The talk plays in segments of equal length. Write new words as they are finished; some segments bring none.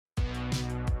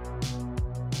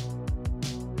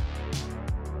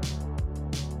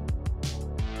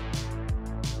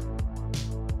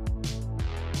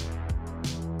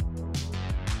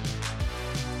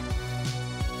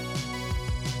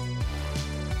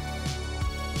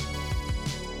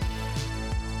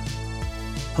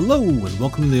Hello, and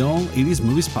welcome to the All 80s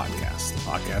Movies Podcast, the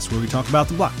podcast where we talk about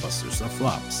the blockbusters, the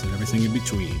flops, and everything in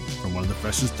between from one of the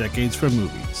freshest decades for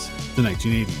movies, the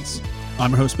 1980s.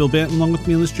 I'm your host, Bill Banton. Along with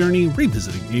me on this journey,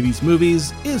 revisiting 80s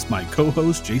movies, is my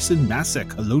co-host, Jason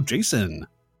Masick. Hello, Jason.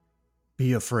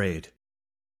 Be afraid.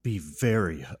 Be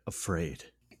very afraid.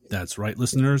 That's right,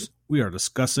 listeners. We are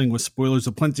discussing, with spoilers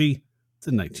aplenty,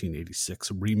 the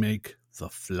 1986 remake, The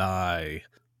Fly.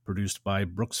 Produced by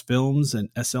Brooks Films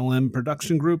and SLM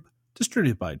Production Group,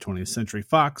 distributed by 20th Century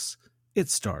Fox. It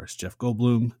stars Jeff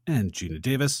Goldblum and Geena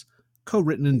Davis,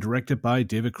 co-written and directed by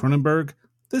David Cronenberg.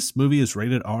 This movie is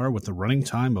rated R with a running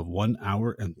time of 1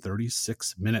 hour and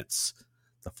 36 minutes.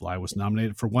 The Fly was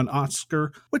nominated for 1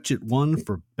 Oscar, which it won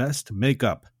for Best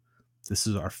Makeup. This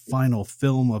is our final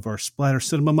film of our Splatter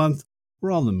Cinema Month,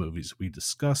 where all the movies we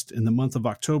discussed in the month of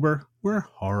October were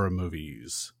horror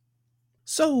movies.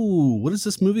 So, what is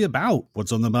this movie about?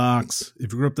 What's on the box?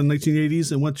 If you grew up in the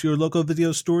 1980s and went to your local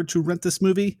video store to rent this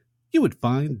movie, you would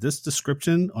find this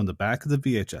description on the back of the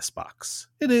VHS box.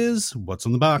 It is What's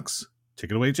on the Box.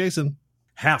 Take it away, Jason.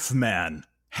 Half man,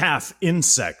 half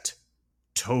insect.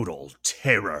 Total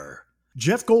terror.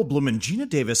 Jeff Goldblum and Geena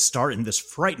Davis star in this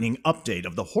frightening update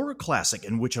of the horror classic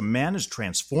in which a man is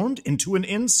transformed into an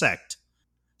insect.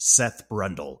 Seth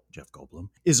Brundle, Jeff Goldblum,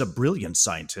 is a brilliant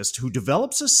scientist who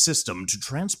develops a system to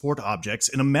transport objects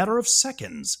in a matter of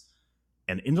seconds.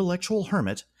 An intellectual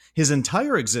hermit, his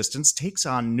entire existence takes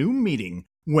on new meaning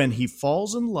when he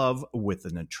falls in love with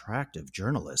an attractive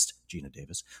journalist, Geena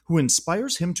Davis, who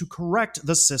inspires him to correct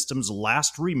the system's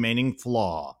last remaining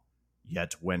flaw.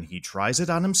 Yet when he tries it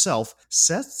on himself,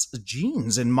 Seth's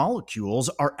genes and molecules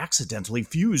are accidentally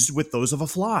fused with those of a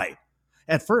fly.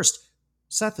 At first,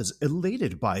 Seth is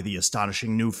elated by the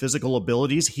astonishing new physical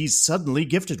abilities he's suddenly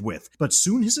gifted with, but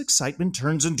soon his excitement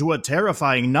turns into a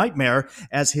terrifying nightmare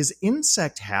as his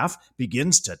insect half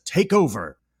begins to take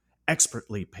over.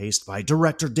 Expertly paced by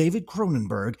director David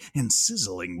Cronenberg and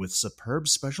sizzling with superb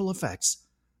special effects,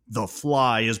 The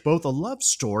Fly is both a love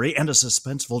story and a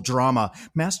suspenseful drama,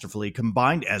 masterfully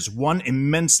combined as one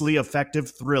immensely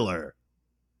effective thriller.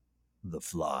 The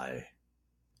Fly.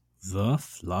 The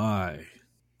Fly.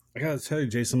 I gotta tell you,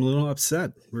 Jason, I'm a little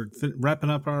upset. We're wrapping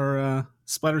up our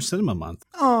Splatter Cinema Month.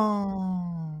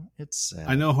 Oh, it's sad.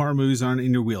 I know horror movies aren't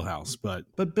in your wheelhouse, but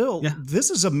Bill, yeah. This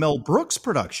is a Mel Brooks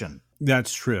production.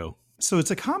 That's true. So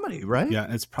it's a comedy, right?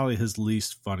 Yeah, it's probably his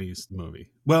least funniest movie.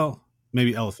 Well,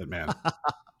 maybe Elephant Man.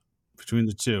 Between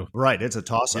the two. Right, it's a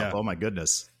toss-up. Yeah. Oh, my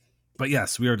goodness. But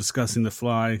yes, we are discussing The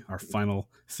Fly, our final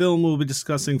film we'll be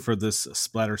discussing for this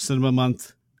Splatter Cinema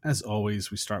Month. As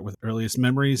always, we start with earliest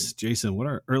memories. Jason, what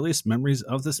are earliest memories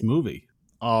of this movie?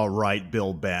 All right,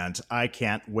 Bill Bant. I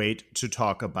can't wait to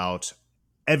talk about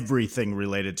everything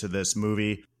related to this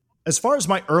movie. As far as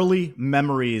my early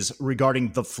memories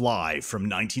regarding The Fly from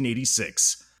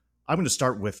 1986, I'm going to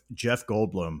start with Jeff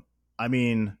Goldblum. I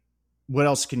mean, what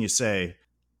else can you say?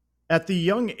 At the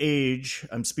young age,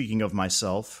 I'm speaking of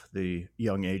myself, the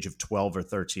young age of 12 or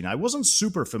 13, I wasn't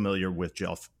super familiar with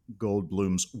Jeff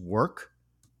Goldblum's work.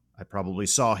 I probably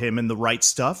saw him in The Right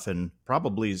Stuff and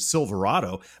probably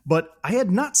Silverado, but I had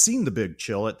not seen The Big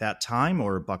Chill at that time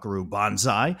or Buckaroo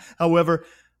Banzai. However,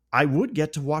 I would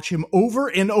get to watch him over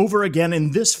and over again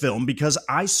in this film because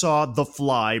I saw The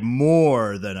Fly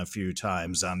more than a few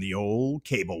times on the old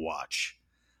cable watch.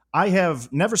 I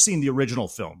have never seen the original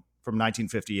film from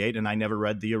 1958, and I never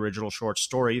read the original short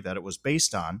story that it was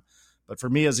based on. But for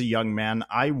me as a young man,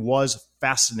 I was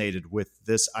fascinated with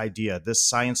this idea, this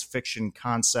science fiction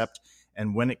concept.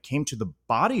 And when it came to the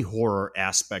body horror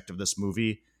aspect of this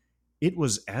movie, it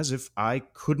was as if I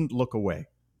couldn't look away.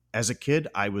 As a kid,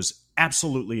 I was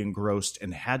absolutely engrossed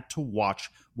and had to watch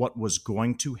what was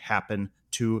going to happen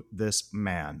to this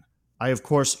man. I, of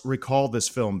course, recall this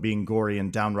film being gory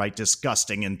and downright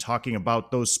disgusting and talking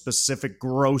about those specific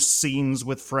gross scenes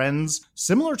with friends.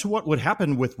 Similar to what would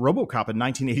happen with RoboCop in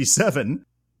 1987,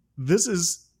 this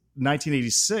is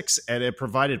 1986, and it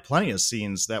provided plenty of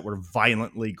scenes that were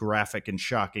violently graphic and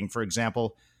shocking. For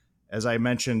example, as I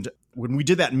mentioned, when we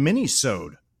did that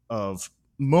mini-sode of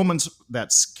moments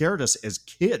that scared us as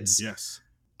kids, Yes.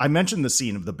 I mentioned the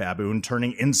scene of the baboon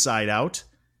turning inside out.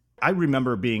 I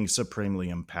remember being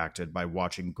supremely impacted by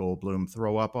watching Goldblum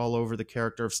throw up all over the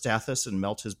character of Stathis and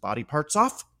melt his body parts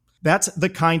off. That's the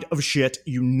kind of shit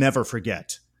you never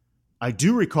forget. I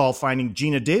do recall finding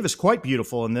Geena Davis quite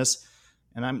beautiful in this,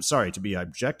 and I'm sorry to be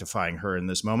objectifying her in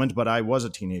this moment, but I was a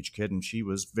teenage kid and she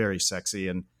was very sexy,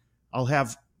 and I'll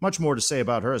have much more to say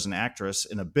about her as an actress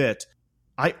in a bit.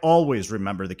 I always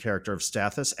remember the character of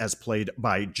Stathis, as played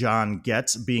by John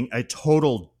Getz, being a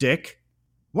total dick.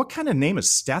 What kind of name is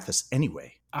Stathis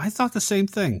anyway? I thought the same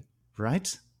thing.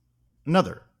 Right?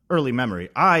 Another early memory.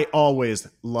 I always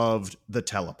loved the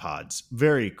telepods.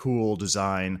 Very cool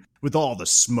design with all the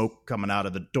smoke coming out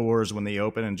of the doors when they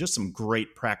open and just some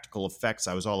great practical effects.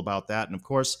 I was all about that. And of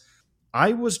course,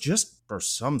 I was just, for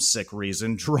some sick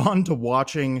reason, drawn to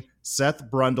watching Seth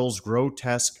Brundle's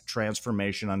grotesque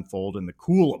transformation unfold and the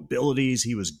cool abilities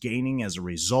he was gaining as a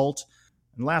result.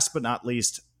 And last but not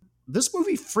least, this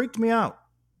movie freaked me out.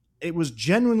 It was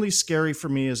genuinely scary for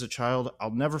me as a child. I'll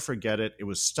never forget it. It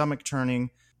was stomach-turning.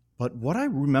 But what I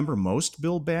remember most,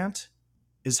 Bill Bant,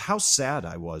 is how sad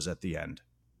I was at the end.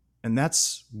 And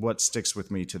that's what sticks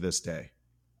with me to this day.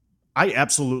 I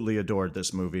absolutely adored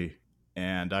this movie.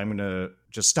 And I'm going to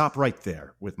just stop right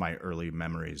there with my early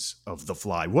memories of The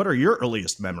Fly. What are your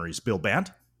earliest memories, Bill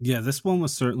Bant? Yeah, this one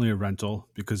was certainly a rental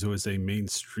because it was a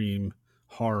mainstream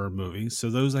horror movie. So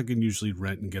those I can usually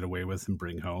rent and get away with and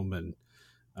bring home. And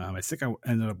I think I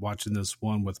ended up watching this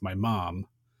one with my mom.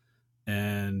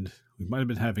 And we might have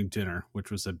been having dinner, which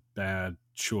was a bad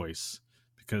choice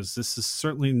because this is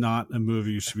certainly not a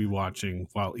movie you should be watching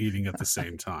while eating at the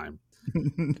same time.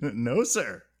 No,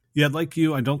 sir. Yeah, like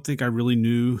you, I don't think I really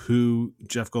knew who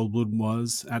Jeff Goldblum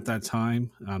was at that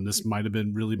time. This might have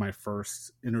been really my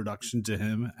first introduction to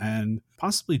him and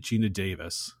possibly Gina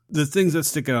Davis. The things that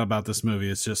stick out about this movie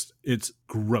is just, it's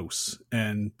gross,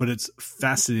 but it's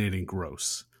fascinating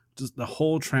gross. Just the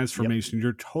whole transformation,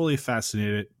 You're totally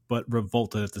fascinated, but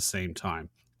revolted at the same time.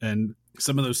 And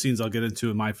some of those scenes I'll get into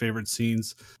in my favorite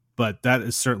scenes, but that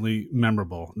is certainly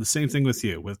memorable. The same thing with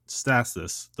you, with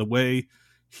Stathis, the way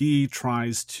he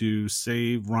tries to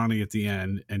save Ronnie at the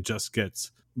end and just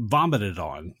gets vomited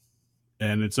on.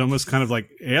 And it's almost kind of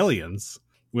like Aliens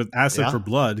with acid for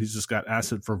blood. He's just got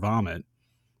acid for vomit.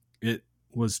 It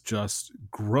was just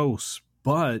gross.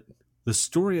 But the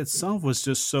story itself was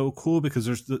just so cool because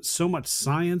there's so much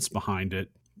science behind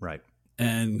it. Right.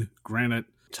 And granted,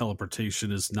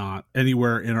 teleportation is not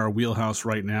anywhere in our wheelhouse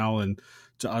right now. And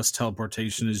to us,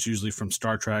 teleportation is usually from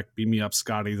Star Trek, Beam Me Up,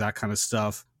 Scotty, that kind of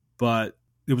stuff. But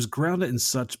it was grounded in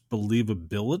such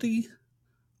believability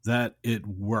that it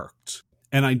worked.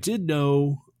 And I did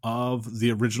know of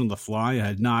the original The Fly. I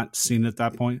had not seen it at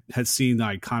that point. Had seen the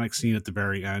iconic scene at the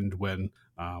very end when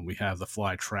we have the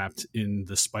fly trapped in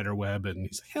the spider web and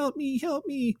he's like, help me, help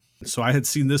me. So I had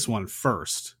seen this one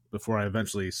first before I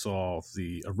eventually saw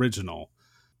the original.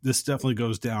 This definitely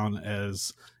goes down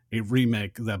as a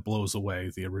remake that blows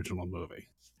away the original movie.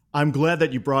 I'm glad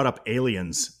that you brought up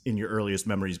Aliens in your earliest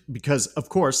memories because, of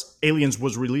course, Aliens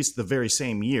was released the very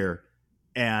same year.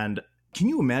 And can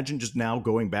you imagine just now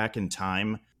going back in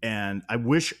time? And I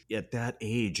wish at that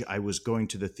age I was going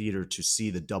to the theater to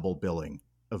see the double billing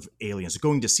of Aliens,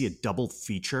 going to see a double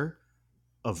feature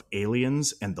of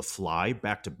Aliens and The Fly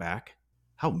back to back.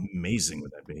 How amazing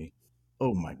would that be?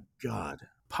 Oh, my God.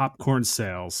 Popcorn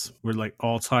sales were like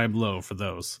all-time low for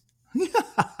those.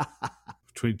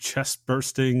 Between chest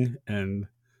bursting and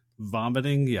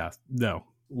vomiting,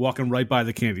 walking right by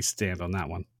the candy stand on that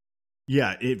one.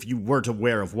 Yeah, if you weren't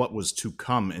aware of what was to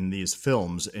come in these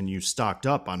films and you stocked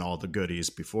up on all the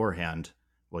goodies beforehand,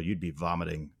 well, you'd be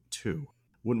vomiting too.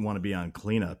 Wouldn't want to be on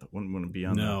cleanup. Wouldn't want to be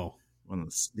on one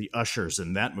of the ushers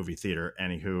in that movie theater.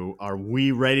 Anywho, are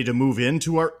we ready to move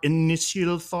into our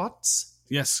initial thoughts?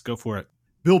 Yes, go for it.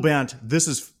 Bill Bant, this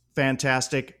is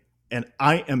fantastic, and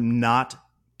I am not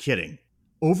kidding.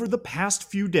 Over the past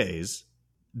few days,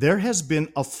 there has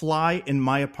been a fly in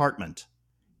my apartment,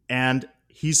 and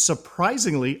he's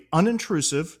surprisingly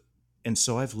unintrusive, and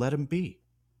so I've let him be.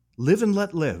 Live and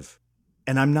let live.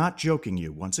 And I'm not joking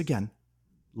you, once again.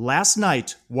 Last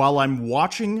night, while I'm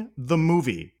watching the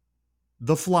movie,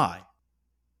 The Fly,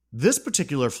 this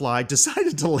particular fly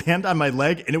decided to land on my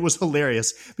leg, and it was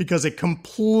hilarious because it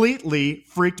completely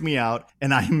freaked me out,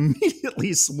 and I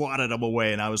immediately swatted him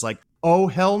away, and I was like, oh,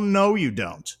 hell no, you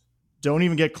don't. Don't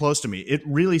even get close to me. It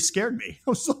really scared me. I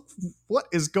was like, what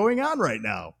is going on right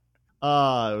now?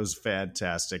 It was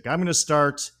fantastic. I'm going to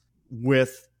start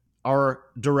with our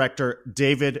director,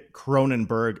 David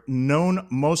Cronenberg, known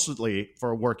mostly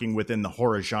for working within the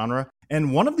horror genre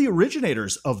and one of the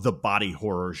originators of the body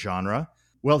horror genre.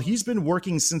 Well, he's been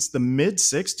working since the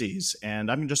mid-'60s, and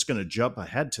I'm just going to jump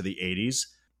ahead to the 80s.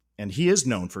 And he is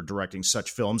known for directing such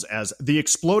films as the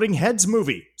Exploding Heads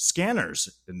movie, Scanners,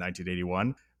 in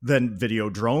 1981, then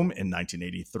Videodrome in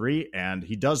 1983, and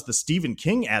he does the Stephen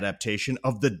King adaptation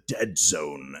of The Dead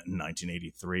Zone in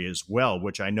 1983 as well,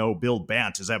 which I know Bill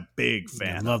Bant is a big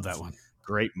fan of. I love that one.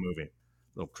 Great movie.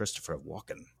 Little Christopher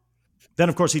Walken. Then,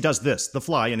 of course, he does this, The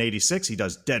Fly in 86. He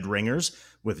does Dead Ringers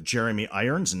with Jeremy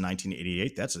Irons in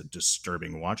 1988. That's a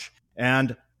disturbing watch.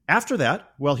 And After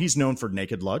that, well, he's known for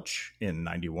Naked Lunch in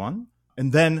 91.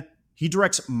 And then he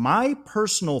directs my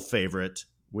personal favorite,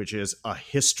 which is A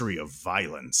History of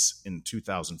Violence in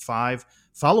 2005.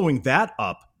 Following that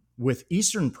up with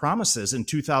Eastern Promises in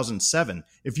 2007.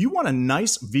 If you want a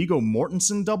nice Viggo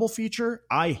Mortensen double feature,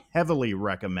 I heavily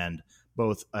recommend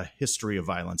both A History of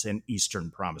Violence and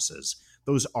Eastern Promises.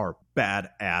 Those are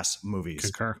badass movies.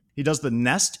 Concur. He does The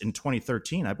Nest in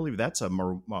 2013. I believe that's a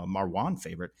Marwan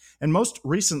favorite. And most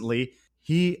recently,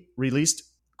 he released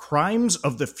Crimes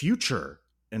of the Future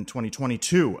in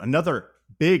 2022, another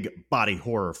big body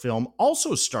horror film,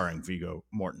 also starring Viggo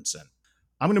Mortensen.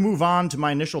 I'm going to move on to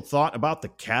my initial thought about the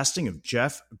casting of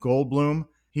Jeff Goldblum.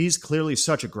 He's clearly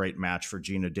such a great match for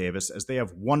Geena Davis, as they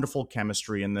have wonderful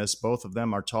chemistry in this. Both of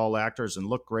them are tall actors and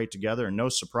look great together, and no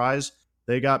surprise,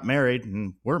 they got married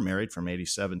and were married from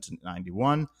 87 to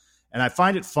 91. And I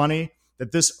find it funny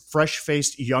that this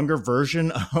fresh-faced younger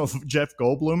version of Jeff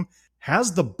Goldblum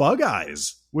has the bug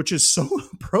eyes, which is so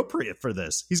appropriate for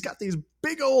this. He's got these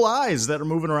big old eyes that are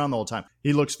moving around the whole time.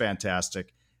 He looks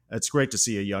fantastic. It's great to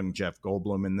see a young Jeff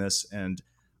Goldblum in this. And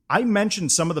I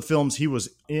mentioned some of the films he was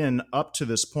in up to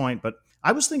this point, but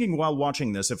I was thinking while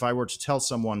watching this, if I were to tell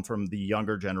someone from the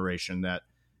younger generation that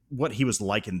what he was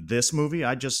like in this movie,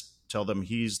 I'd just tell them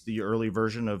he's the early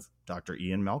version of Dr.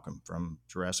 Ian Malcolm from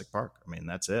Jurassic Park. I mean,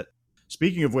 that's it.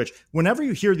 Speaking of which, whenever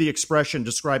you hear the expression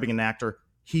describing an actor,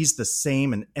 he's the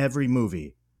same in every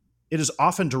movie, it is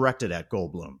often directed at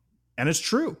Goldblum. And it's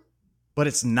true, but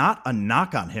it's not a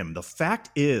knock on him. The fact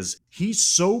is, he's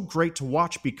so great to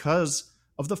watch because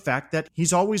of the fact that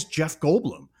he's always Jeff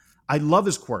Goldblum. I love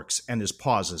his quirks and his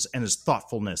pauses and his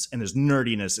thoughtfulness and his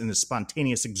nerdiness and his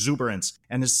spontaneous exuberance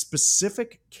and his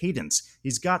specific cadence.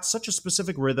 He's got such a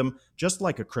specific rhythm, just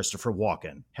like a Christopher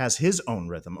Walken has his own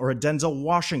rhythm, or a Denzel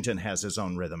Washington has his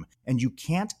own rhythm. And you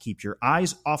can't keep your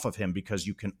eyes off of him because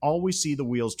you can always see the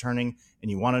wheels turning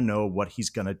and you want to know what he's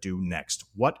going to do next.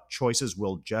 What choices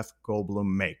will Jeff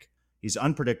Goldblum make? He's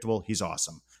unpredictable. He's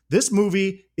awesome. This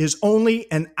movie is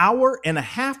only an hour and a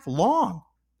half long.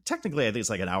 Technically, I think it's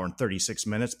like an hour and 36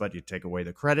 minutes, but you take away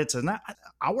the credits, and that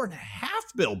hour and a half,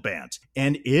 Bill Bant,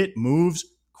 and it moves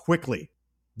quickly.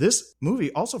 This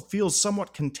movie also feels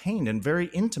somewhat contained and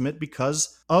very intimate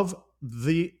because of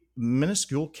the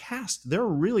minuscule cast. There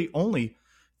are really only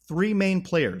three main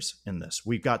players in this.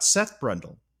 We've got Seth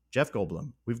Brundle, Jeff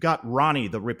Goldblum. We've got Ronnie,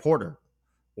 the reporter,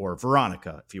 or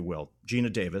Veronica, if you will,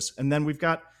 Geena Davis. And then we've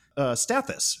got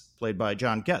Stathis, played by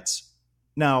John Getz.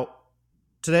 Now,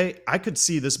 today, I could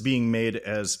see this being made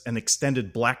as an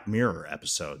extended Black Mirror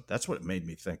episode. That's what it made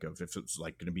me think of, if it was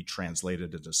like going to be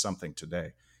translated into something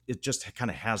today. It just kind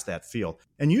of has that feel.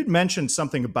 And you'd mentioned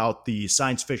something about the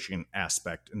science fiction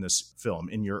aspect in this film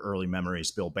in your early memories,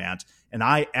 Bill Bant. And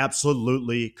I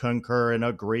absolutely concur and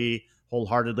agree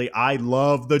wholeheartedly. I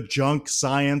love the junk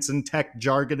science and tech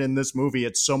jargon in this movie.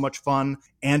 It's so much fun.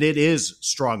 And it is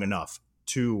strong enough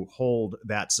to hold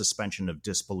that suspension of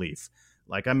disbelief.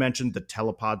 Like I mentioned, the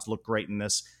telepods look great in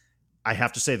this. I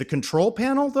have to say, the control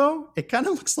panel, though, it kind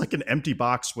of looks like an empty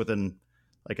box with an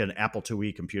Apple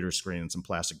IIe computer screen and some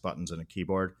plastic buttons and a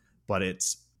keyboard, but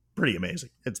it's pretty amazing.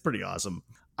 It's pretty awesome.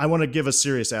 I want to give a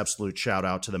serious absolute shout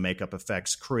out to the makeup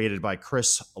effects created by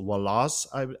Chris Wallace.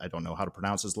 I don't know how to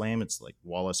pronounce his name. It's like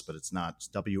Wallace, but it's not. It's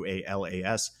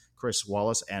Walas, Chris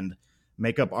Wallace, and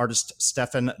makeup artist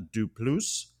Stefan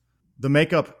Duplus. The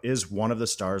makeup is one of the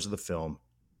stars of the film.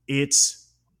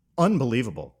 It's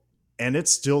unbelievable, and it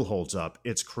still holds up.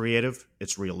 It's creative,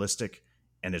 it's realistic,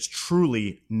 and it's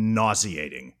truly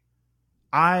nauseating.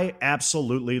 I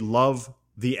absolutely love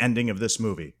the ending of this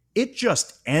movie. It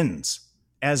just ends,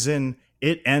 as in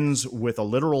it ends with a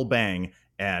literal bang,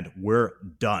 and we're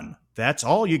done. That's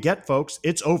all you get, folks.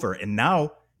 It's over, and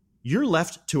now you're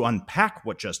left to unpack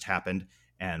what just happened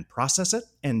and process it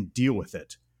and deal with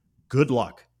it. Good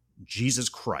luck, Jesus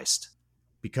Christ.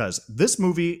 Because this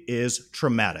movie is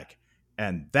traumatic.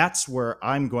 And that's where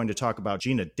I'm going to talk about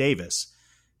Geena Davis.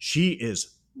 She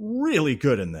is really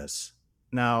good in this.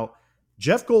 Now,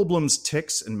 Jeff Goldblum's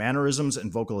tics and mannerisms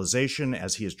and vocalization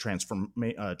as he is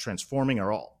transforming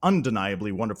are all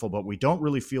undeniably wonderful, but we don't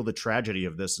really feel the tragedy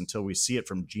of this until we see it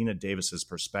from Geena Davis's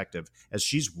perspective, as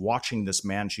she's watching this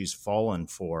man she's fallen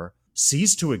for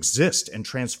cease to exist and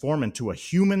transform into a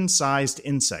human-sized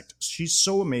insect. She's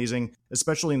so amazing,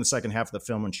 especially in the second half of the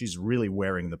film when she's really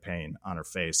wearing the pain on her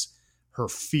face. Her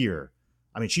fear.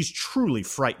 I mean, she's truly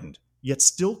frightened, yet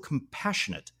still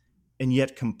compassionate, and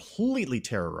yet completely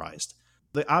terrorized.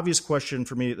 The obvious question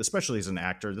for me, especially as an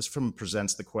actor, this film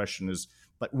presents the question is,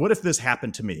 like, what if this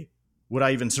happened to me? Would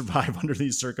I even survive under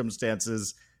these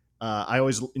circumstances? I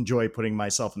always enjoy putting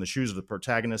myself in the shoes of the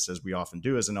protagonist, as we often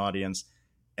do as an audience.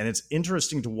 And it's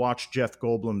interesting to watch Jeff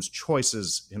Goldblum's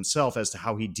choices himself as to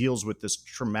how he deals with this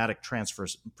traumatic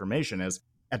transformation. As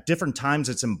at different times,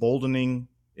 it's emboldening,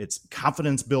 it's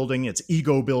confidence building, it's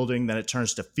ego building, then it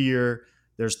turns to fear.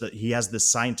 He has this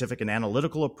scientific and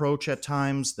analytical approach at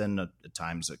times, then at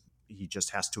times he just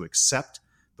has to accept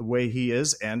the way he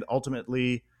is. And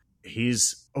ultimately,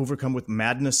 he's overcome with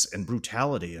madness and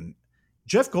brutality. And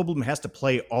Jeff Goldblum has to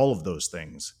play all of those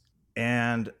things.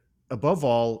 And above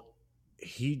all,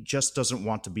 he just doesn't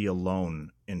want to be alone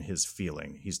in his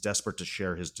feeling. He's desperate to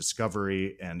share his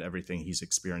discovery and everything he's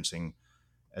experiencing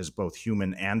as both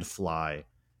human and fly.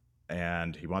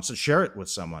 And he wants to share it with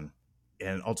someone.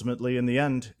 And ultimately, in the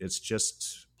end, it's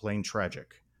just plain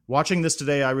tragic. Watching this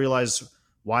today, I realize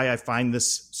why I find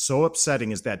this so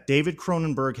upsetting is that David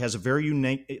Cronenberg has a very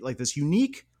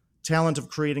unique talent of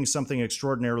creating something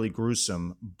extraordinarily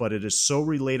gruesome, but it is so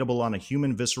relatable on a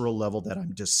human visceral level that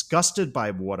I'm disgusted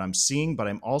by what I'm seeing, but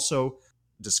I'm also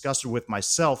disgusted with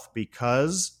myself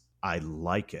because I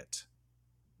like it.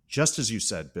 Just as you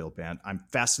said, Bill Band, I'm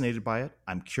fascinated by it,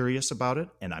 I'm curious about it,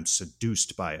 and I'm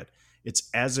seduced by it. It's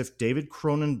as if David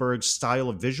Cronenberg's style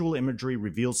of visual imagery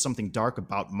reveals something dark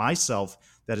about myself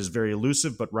that is very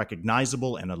elusive but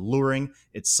recognizable and alluring.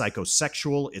 It's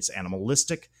psychosexual, it's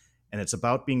animalistic, and it's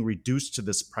about being reduced to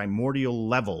this primordial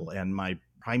level and my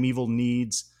primeval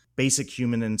needs, basic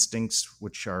human instincts,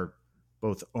 which are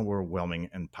both overwhelming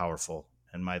and powerful.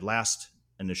 And my last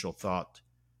initial thought,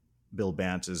 Bill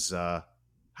Bant, is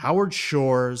Howard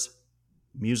Shore's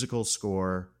musical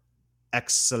score,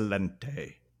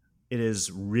 Excelente. It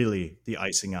is really the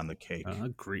icing on the cake.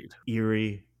 Agreed.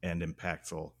 Eerie and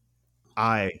impactful.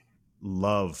 I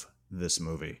love this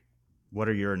movie. What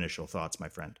are your initial thoughts, my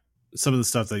friend? Some of the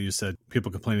stuff that you said, people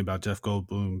complaining about Jeff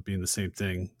Goldblum being the same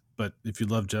thing. But if you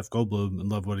love Jeff Goldblum and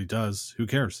love what he does, who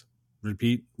cares?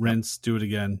 Repeat, rinse, do it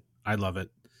again. I love it.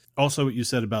 Also, what you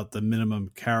said about the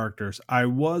minimum characters. When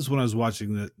I was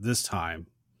watching this time,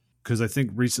 because I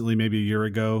think recently, maybe a year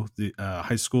ago, the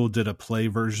high school did a play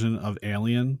version of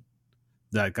Alien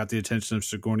that got the attention of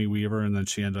Sigourney Weaver, and then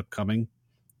she ended up coming.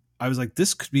 I was like,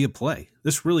 this could be a play.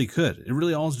 This really could. It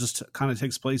really all just kind of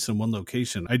takes place in one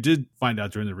location. I did find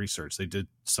out during the research they did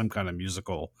some kind of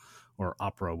musical or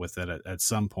opera with it at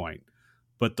some point.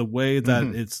 But the way that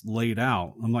it's laid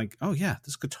out, I'm like, oh yeah,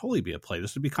 this could totally be a play.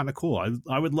 This would be kind of cool.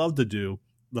 I would love to do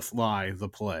The Fly, the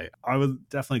play. I would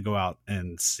definitely go out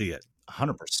and see it.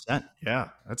 100%. Yeah,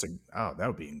 that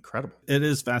would be incredible. It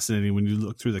is fascinating when you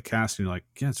look through the cast and you're like,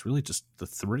 yeah, it's really just the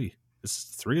three. It's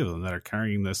three of them that are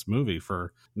carrying this movie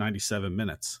for 97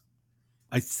 minutes.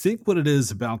 I think what it is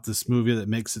about this movie that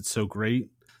makes it so great,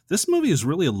 this movie is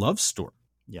really a love story.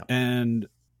 Yeah. And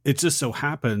it just so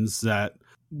happens that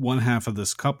one half of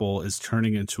this couple is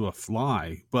turning into a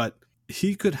fly, but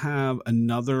he could have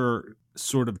another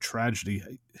sort of tragedy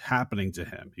happening to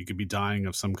him. He could be dying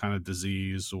of some kind of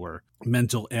disease or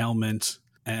mental ailment.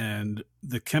 And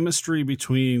the chemistry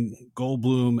between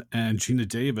Goldblum and Geena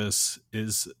Davis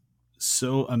is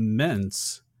so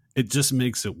immense, it just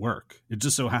makes it work. It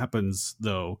just so happens,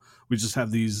 though, we just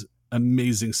have these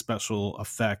amazing special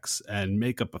effects and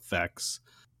makeup effects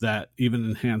that even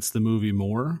enhance the movie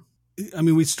more. I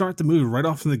mean, we start the movie right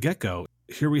off from the get-go.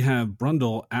 Here we have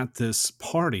Brundle at this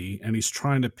party, and he's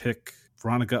trying to pick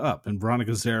Veronica up, and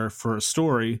Veronica's there for a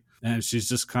story, and she's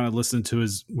just kind of listening to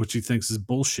what she thinks is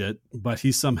bullshit, but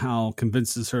he somehow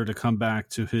convinces her to come back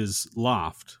to his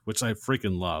loft, which I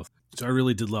freaking love. So I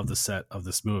really did love the set of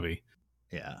this movie.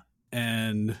 Yeah.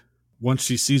 And once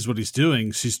she sees what he's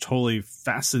doing, she's totally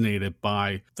fascinated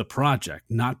by the project,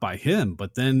 not by him,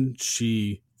 but then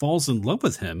she falls in love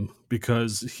with him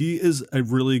because he is a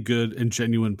really good and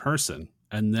genuine person.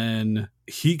 And then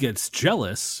he gets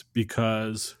jealous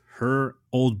because her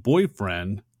old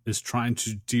boyfriend is trying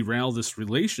to derail this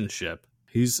relationship.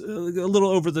 He's a little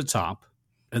over the top.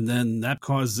 And then that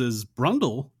causes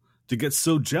Brundle to get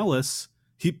so jealous,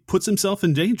 he puts himself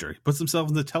in danger. He puts himself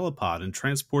in the telepod and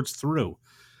transports through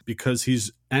because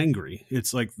he's angry.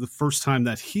 It's like the first time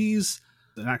that he's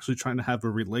actually trying to have a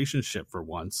relationship for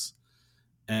once.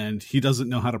 And he doesn't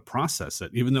know how to process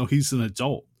it, even though he's an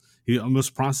adult. He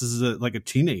almost processes it like a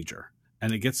teenager,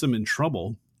 and it gets him in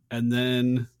trouble. And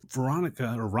then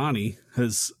Veronica, or Ronnie,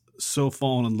 has so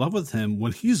fallen in love with him.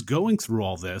 When he's going through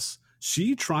all this,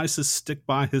 she tries to stick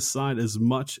by his side as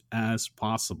much as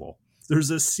possible. There's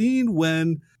a scene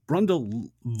when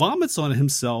Brundle vomits on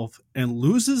himself and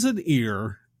loses an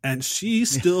ear, and she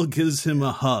still gives him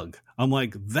a hug. I'm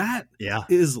like, that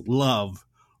is love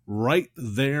right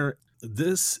there.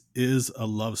 This is a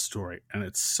love story, and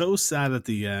it's so sad at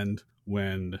the end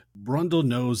when Brundle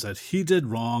knows that he did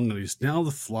wrong and he's now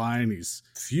the Fly and he's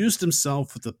fused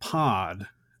himself with the pod,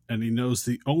 and he knows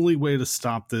the only way to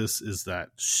stop this is that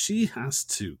she has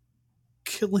to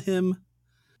kill him.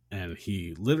 And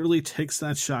he literally takes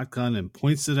that shotgun and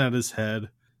points it at his head,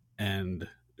 and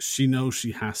she knows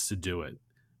she has to do it.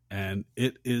 And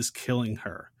it is killing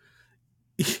her.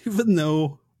 Even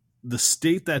though the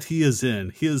state that he is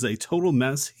in, he is a total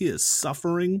mess. He is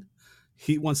suffering.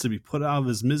 He wants to be put out of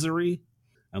his misery.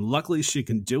 And luckily she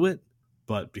can do it.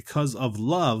 But because of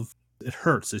love, it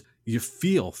hurts. You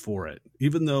feel for it,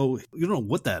 even though you don't know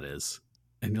what that is.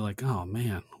 And you're like, oh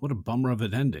man, what a bummer of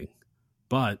an ending.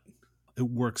 But it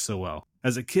works so well.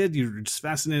 As a kid, you're just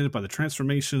fascinated by the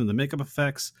transformation and the makeup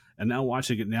effects. And now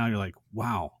watching it now, you're like,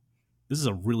 wow, this is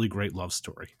a really great love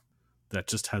story that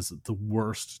just has the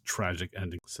worst tragic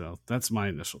ending. So that's my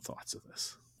initial thoughts of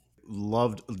this.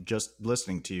 Loved just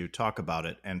listening to you talk about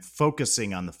it and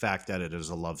focusing on the fact that it is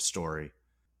a love story.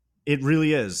 It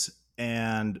really is.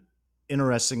 And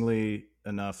interestingly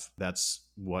enough, that's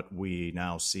what we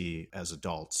now see as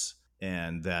adults.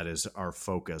 And that is our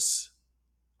focus.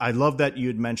 I love that you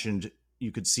had mentioned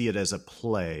you could see it as a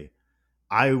play.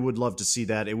 I would love to see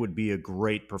that. It would be a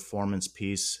great performance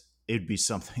piece. It'd be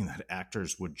something that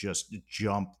actors would just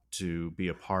jump to be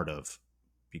a part of,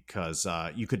 because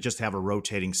you could just have a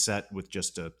rotating set with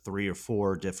just 3 or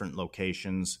 4 different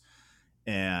locations,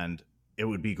 and it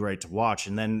would be great to watch.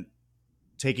 And then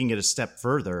taking it a step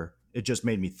further, it just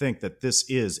made me think that this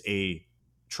is a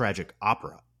tragic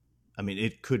opera. I mean,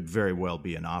 it could very well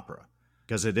be an opera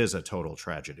because it is a total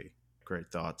tragedy. Great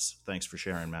thoughts. Thanks for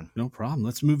sharing, man. No problem.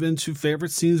 Let's move into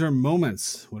favorite scenes or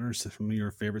moments. What are some of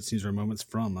your favorite scenes or moments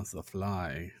from The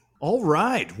Fly? All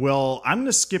right. Well, I'm going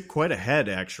to skip quite ahead,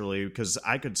 actually, because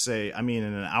I could say, I mean,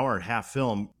 in an hour and a half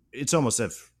film, it's almost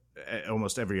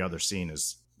every other scene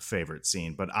is favorite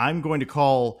scene. But I'm going to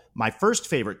call my first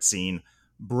favorite scene,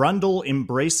 Brundle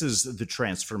embraces the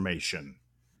transformation.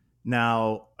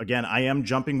 Now, again, I am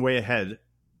jumping way ahead.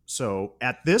 So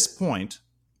at this point,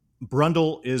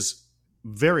 Brundle is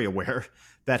very aware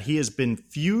that he has been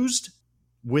fused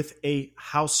with a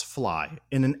housefly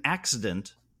in an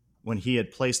accident when he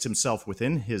had placed himself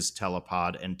within his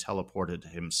telepod and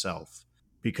teleported himself.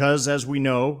 Because, as we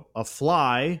know, a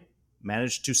fly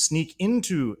managed to sneak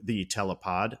into the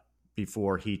telepod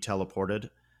before he teleported,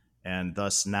 and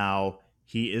thus now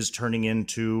he is turning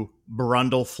into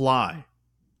Brundle Fly.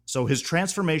 So his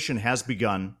transformation has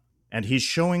begun, and he's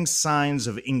showing signs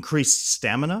of increased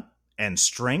stamina and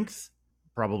strength,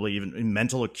 probably even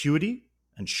mental acuity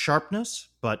and sharpness,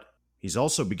 but he's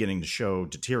also beginning to show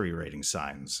deteriorating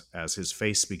signs as his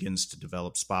face begins to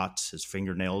develop spots. His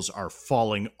fingernails are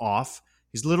falling off.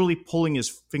 He's literally pulling his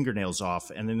fingernails off,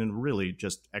 and in a really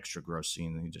just extra gross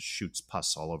scene, he just shoots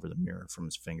pus all over the mirror from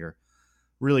his finger.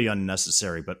 Really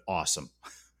unnecessary, but awesome.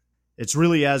 It's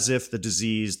really as if the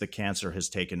disease, the cancer, has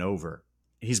taken over.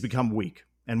 He's become weak.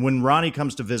 And when Ronnie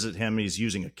comes to visit him, he's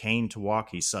using a cane to walk.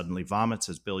 He suddenly vomits.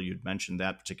 As Bill, you'd mentioned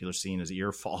that particular scene, his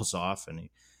ear falls off, and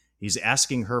he's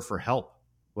asking her for help.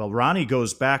 Well, Ronnie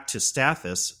goes back to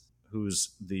Stathis,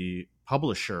 who's the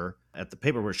publisher at the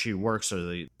paper where she works, or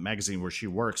the magazine where she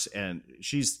works, and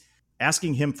she's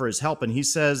asking him for his help. And he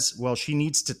says, well, she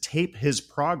needs to tape his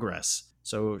progress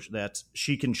so that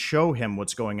she can show him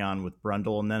what's going on with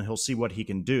Brundle, and then he'll see what he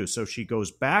can do. So she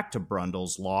goes back to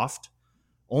Brundle's loft,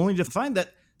 only to find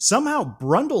that somehow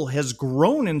Brundle has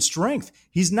grown in strength.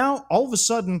 He's now all of a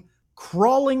sudden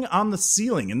crawling on the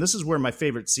ceiling. And this is where my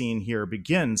favorite scene here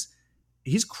begins.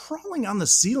 He's crawling on the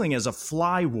ceiling as a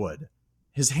fly would.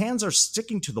 His hands are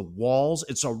sticking to the walls.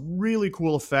 It's a really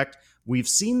cool effect. We've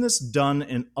seen this done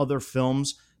in other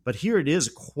films, but here it is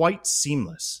quite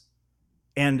seamless.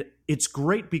 And it's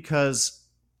great because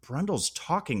Brundle's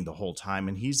talking the whole time,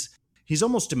 and he's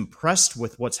almost impressed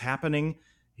with what's happening.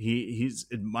 He's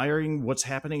admiring what's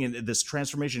happening in this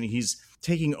transformation. He's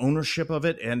taking ownership of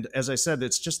it. And as I said,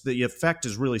 it's just the effect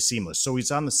is really seamless. So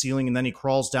he's on the ceiling, and then he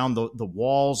crawls down the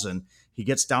walls, and he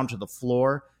gets down to the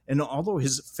floor. And although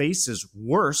his face is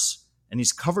worse, and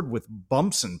he's covered with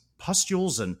bumps and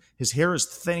pustules, and his hair is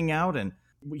thinning out, and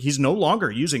he's no longer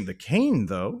using the cane,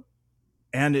 though.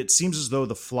 And it seems as though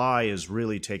the fly is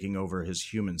really taking over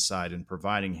his human side and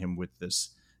providing him with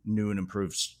this new and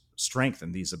improved strength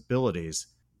and these abilities.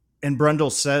 And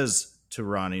Brundle says to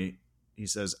Ronnie, he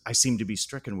says, I seem to be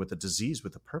stricken with a disease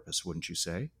with a purpose, wouldn't you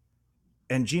say?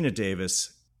 And Geena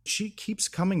Davis, she keeps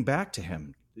coming back to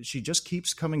him. She just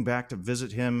keeps coming back to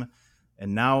visit him.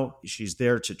 And now she's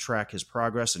there to track his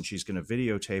progress, and she's going to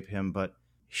videotape him. But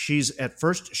she's at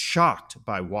first shocked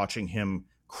by watching him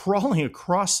crawling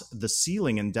across the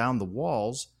ceiling and down the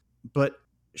walls. But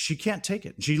she can't take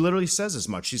it. She literally says as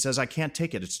much. She says, I can't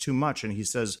take it. It's too much. And he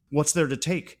says, what's there to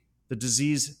take? The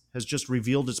disease has just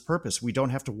revealed its purpose. We don't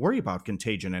have to worry about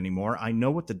contagion anymore. I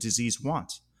know what the disease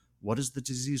wants. What does the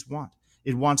disease want?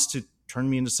 It wants to turn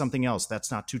me into something else.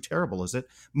 That's not too terrible, is it?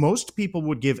 Most people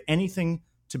would give anything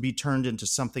to be turned into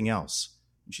something else.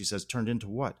 And she says, turned into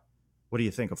what? What do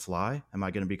you think, a fly? Am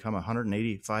I going to become a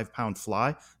 185-pound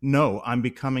fly? No, I'm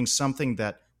becoming something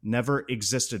that never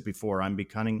existed before. I'm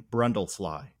becoming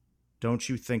Brundlefly. Don't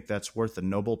you think that's worth a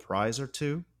Nobel Prize or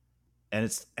two? And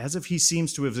it's as if he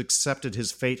seems to have accepted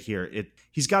his fate here.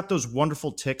 He's got those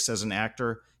wonderful tics as an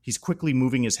actor. He's quickly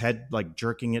moving his head, like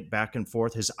jerking it back and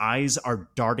forth. His eyes are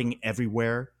darting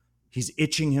everywhere. He's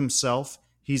itching himself.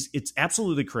 It's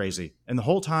absolutely crazy. And the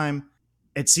whole time,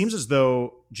 it seems as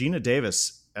though Geena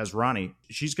Davis, as Ronnie,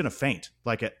 she's going to faint,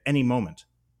 like at any moment,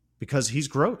 because he's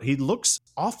gross. He looks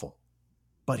awful,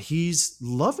 but he's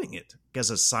loving it. As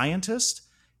a scientist,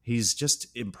 he's just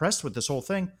impressed with this whole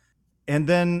thing. And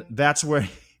then that's where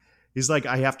he's like,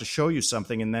 I have to show you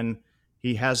something. And then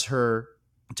he has her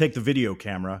take the video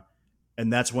camera.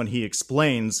 And that's when he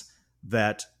explains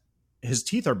that his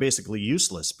teeth are basically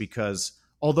useless because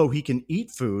although he can eat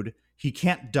food, he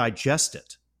can't digest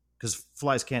it because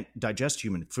flies can't digest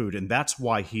human food. And that's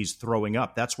why he's throwing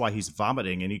up. That's why he's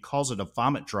vomiting. And he calls it a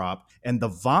vomit drop. And the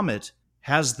vomit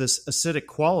has this acidic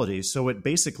quality. So it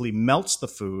basically melts the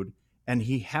food and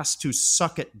he has to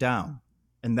suck it down.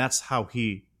 And that's how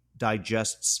he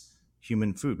digests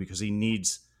human food because he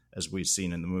needs, as we've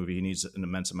seen in the movie, he needs an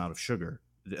immense amount of sugar,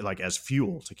 like as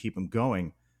fuel to keep him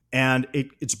going. And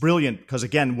it's brilliant because,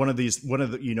 again, one of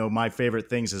the my favorite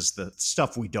things is the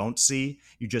stuff we don't see.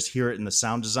 You just hear it in the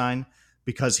sound design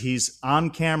because he's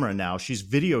on camera now. She's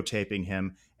videotaping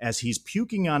him as he's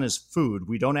puking on his food.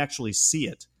 We don't actually see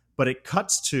it, but it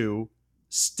cuts to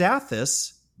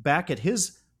Stathis back at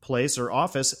his place or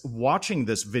office watching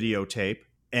this videotape.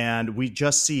 And we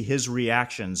just see his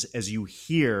reactions as you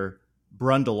hear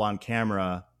Brundle on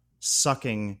camera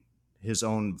sucking his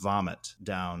own vomit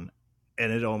down.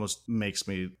 And it almost makes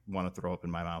me want to throw up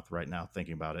in my mouth right now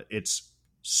thinking about it. It's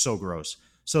so gross.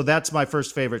 So that's my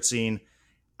first favorite scene.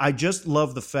 I just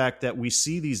love the fact that we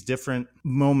see these different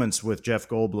moments with Jeff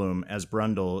Goldblum as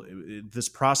Brundle, this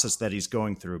process that he's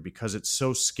going through, because it's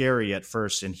so scary at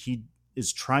first and he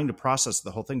is trying to process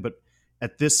the whole thing. But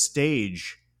at this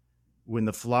stage, when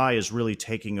the fly is really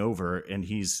taking over and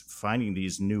he's finding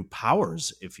these new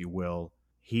powers, if you will,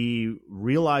 he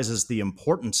realizes the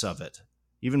importance of it.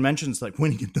 He even mentions like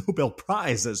winning a Nobel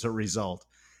Prize as a result,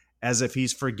 as if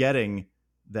he's forgetting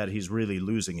that he's really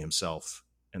losing himself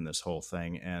in this whole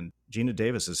thing. And Geena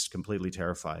Davis is completely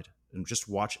terrified. And just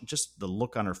the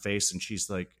look on her face, and she's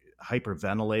like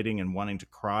hyperventilating and wanting to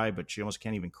cry, but she almost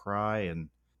can't even cry. And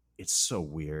it's so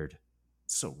weird.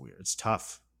 It's so weird. It's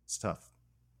tough. It's tough.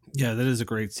 Yeah, that is a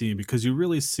great scene because you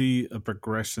really see a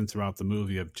progression throughout the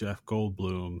movie of Jeff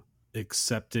Goldblum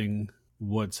accepting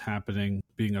what's happening,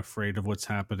 being afraid of what's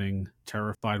happening,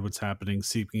 terrified what's happening,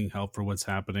 seeking help for what's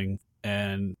happening.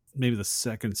 And maybe the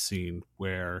second scene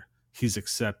where he's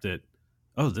accepted,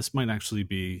 oh, this might actually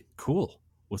be cool,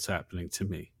 what's happening to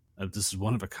me. This is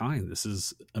one of a kind. This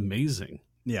is amazing.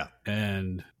 Yeah.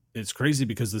 And it's crazy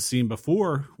because the scene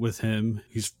before with him,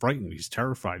 he's frightened. He's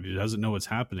terrified. He doesn't know what's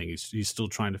happening. He's still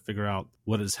trying to figure out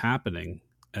what is happening.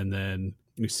 And then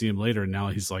you see him later, and now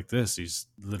he's like this. He's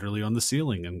literally on the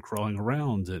ceiling and crawling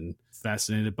around and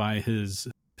fascinated by his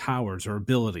powers or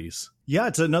abilities. Yeah,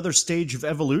 it's another stage of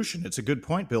evolution. It's a good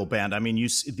point, Bill Band. I mean,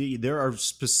 there are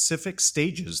specific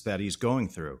stages that he's going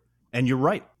through. And you're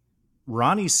right.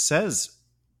 Ronnie says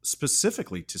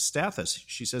specifically to Stathis,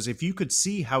 she says, if you could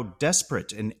see how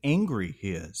desperate and angry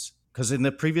he is. Because in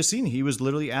the previous scene, he was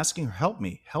literally asking her, help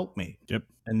me, help me. Yep.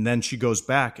 And then she goes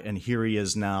back, and here he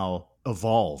is now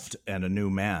evolved and a new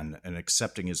man and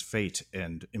accepting his fate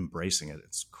and embracing it.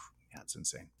 It's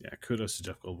insane. Yeah, kudos to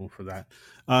Jeff Goldblum for that.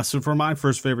 So for my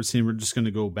first favorite scene, we're just going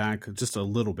to go back just a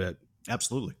little bit.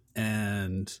 Absolutely.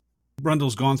 And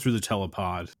Brundle's gone through the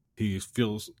telepod. He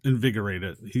feels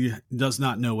invigorated. He does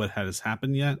not know what has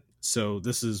happened yet. So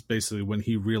this is basically when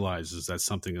he realizes that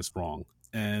something is wrong.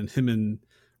 And him and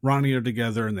Ronnie are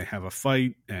together and they have a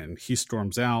fight, and he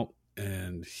storms out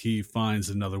and he finds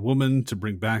another woman to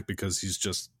bring back because he's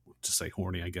just, to say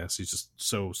horny, I guess. He's just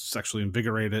so sexually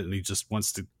invigorated and he just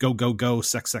wants to go,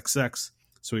 sex.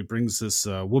 So he brings this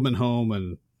woman home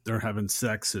and they're having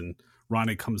sex, and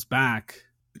Ronnie comes back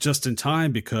just in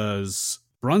time because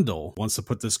Brundle wants to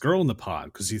put this girl in the pod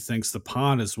because he thinks the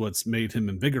pod is what's made him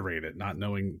invigorated, not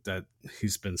knowing that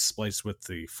he's been spliced with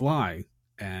the fly.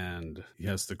 And he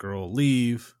has the girl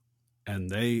leave, and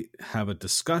they have a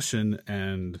discussion,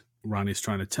 and Ronnie's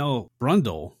trying to tell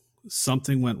Brundle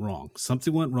something went wrong.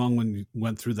 Something went wrong when you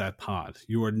went through that pod.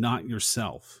 You are not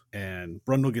yourself. And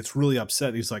Brundle gets really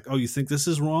upset. He's like, oh, you think this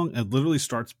is wrong? And literally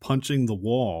starts punching the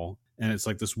wall. And it's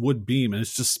like this wood beam and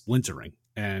it's just splintering.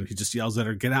 And he just yells at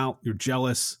her, get out. You're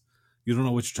jealous. You don't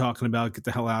know what you're talking about. Get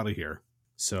the hell out of here.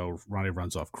 So Ronnie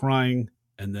runs off crying.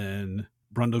 And then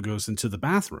Brundle goes into the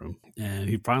bathroom and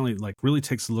he finally really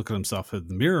takes a look at himself in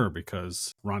the mirror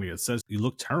because Ronnie had says, you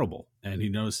look terrible. And he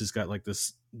knows he's got like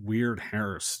this weird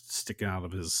hair sticking out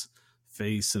of his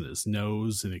face and his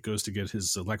nose. And he goes to get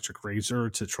his electric razor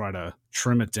to try to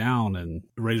trim it down. And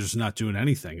the razor's not doing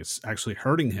anything. It's actually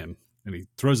hurting him. And he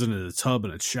throws it into the tub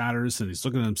and it shatters. And he's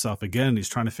looking at himself again. And he's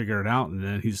trying to figure it out. And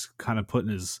then he's kind of putting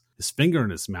his finger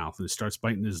in his mouth and he starts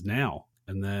biting his nail.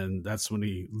 And then that's when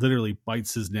he literally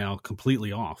bites his nail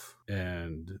completely off.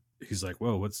 And he's like,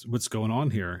 whoa, what's going on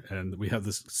here? And we have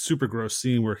this super gross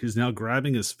scene where he's now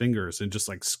grabbing his fingers and just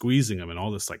like squeezing them. And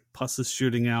all this like pus is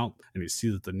shooting out. And you see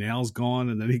that the nail's gone.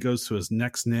 And then he goes to his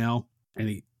next nail and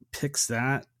he picks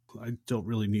that. I don't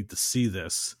really need to see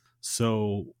this.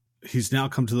 So he's now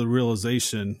come to the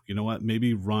realization, you know what?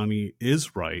 Maybe Ronnie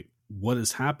is right. What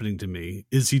is happening to me?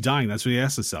 Is he dying? That's what he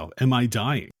asks himself. Am I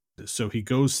dying? So he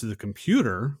goes to the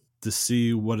computer to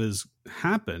see what has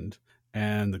happened.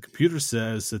 And the computer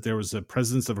says that there was a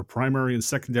presence of a primary and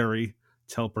secondary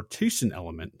teleportation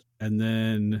element. And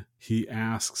then he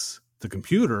asks the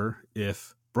computer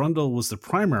if Brundle was the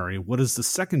primary, what is the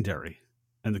secondary?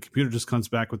 And the computer just comes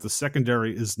back with the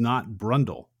secondary is not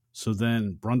Brundle. So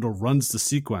then Brundle runs the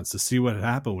sequence to see what had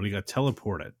happened when he got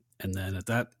teleported. And then at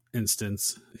that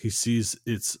instance, he sees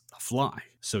it's a fly.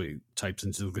 So he types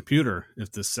into the computer,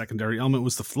 if the secondary element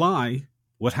was the fly,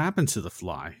 what happened to the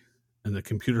fly? And the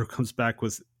computer comes back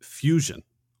with fusion,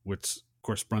 which of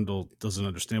course Brundle doesn't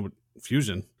understand what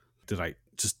fusion. Did I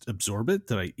just absorb it?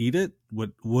 Did I eat it?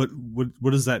 What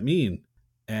does that mean?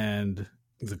 And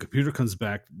the computer comes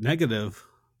back negative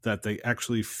that they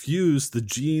actually fused the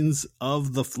genes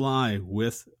of the fly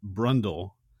with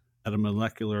Brundle at a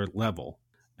molecular level.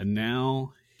 And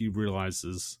now he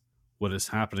realizes what is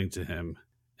happening to him.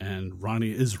 And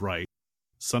Ronnie is right.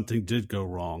 Something did go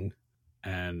wrong.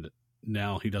 And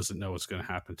now he doesn't know what's going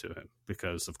to happen to him.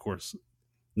 Because, of course,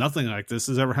 nothing like this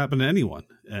has ever happened to anyone.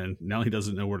 And now he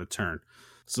doesn't know where to turn.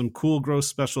 Some cool, gross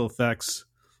special effects.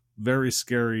 Very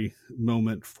scary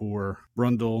moment for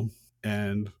Brundle.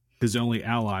 And his only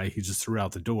ally, he just threw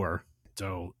out the door.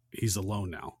 So he's alone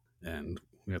now. And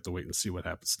we have to wait and see what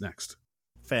happens next.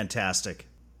 Fantastic.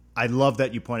 I love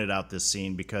that you pointed out this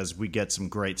scene because we get some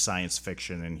great science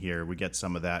fiction in here. We get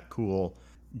some of that cool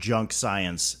junk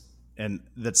science. And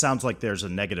that sounds like there's a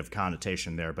negative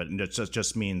connotation there, but it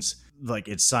just means like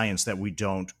it's science that we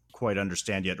don't quite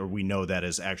understand yet, or we know that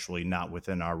is actually not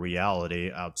within our reality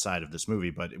outside of this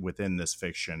movie, but within this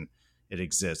fiction, it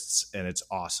exists. And it's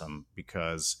awesome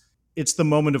because it's the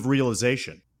moment of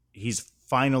realization. He's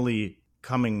finally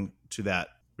coming to that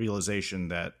realization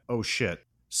that, oh shit,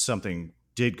 something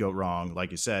did go wrong, like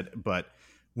you said. But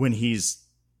when he's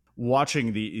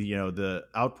watching the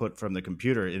output from the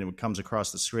computer and it comes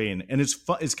across the screen, and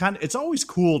it's always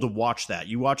cool to watch that.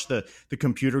 You watch the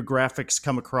computer graphics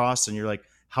come across and you're like,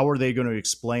 how are they going to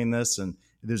explain this? And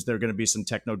there going to be some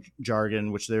techno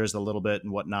jargon, which there is a little bit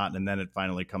and whatnot. And then it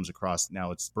finally comes across.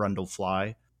 Now it's Brundle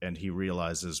Fly and he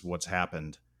realizes what's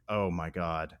happened. Oh my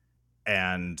God.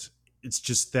 And it's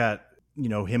just that,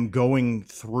 him going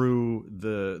through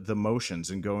the motions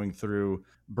and going through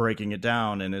breaking it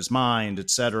down in his mind,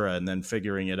 etc., and then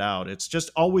figuring it out. It's just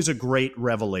always a great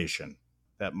revelation,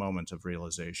 that moment of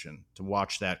realization, to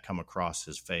watch that come across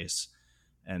his face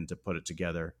and to put it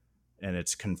together. And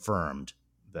it's confirmed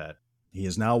that he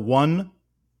is now one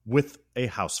with a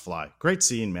housefly. Great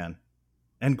scene, man.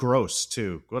 And gross,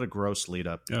 too. What a gross lead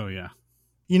up. Oh, yeah.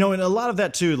 And a lot of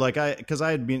that too, because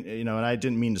I had been, and I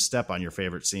didn't mean to step on your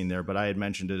favorite scene there, but I had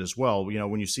mentioned it as well.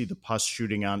 When you see the pus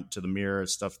shooting out to the mirror and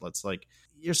stuff, that's like,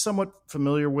 you're somewhat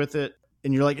familiar with it.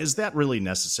 And you're like, is that really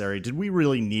necessary? Did we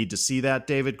really need to see that,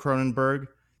 David Cronenberg?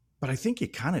 But I think you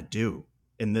kind of do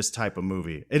in this type of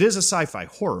movie. It is a sci-fi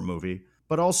horror movie,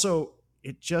 but also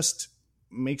it just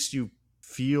makes you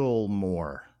feel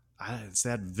more. It's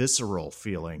that visceral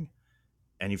feeling.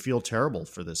 And you feel terrible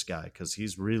for this guy because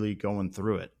he's really going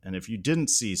through it. And if you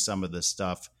didn't see some of this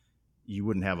stuff, you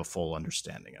wouldn't have a full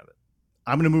understanding of it.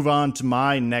 I'm going to move on to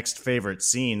my next favorite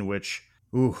scene, which,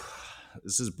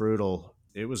 this is brutal.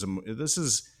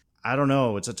 I don't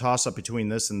know. It's a toss-up between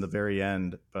this and the very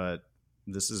end, but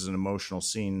this is an emotional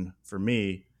scene for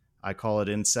me. I call it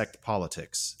insect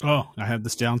politics. Oh, I have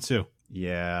this down too.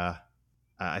 Yeah,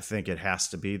 I think it has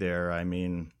to be there. I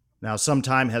mean, Now, some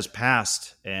time has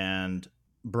passed, and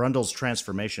Brundle's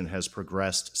transformation has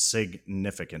progressed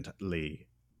significantly.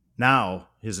 Now,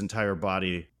 his entire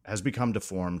body has become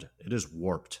deformed. It is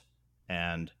warped,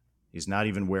 and he's not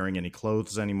even wearing any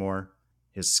clothes anymore.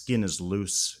 His skin is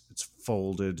loose, it's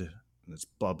folded, and it's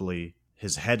bubbly.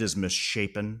 His head is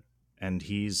misshapen, and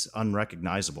he's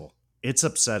unrecognizable. It's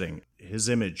upsetting. His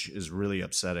image is really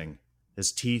upsetting.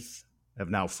 His teeth have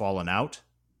now fallen out,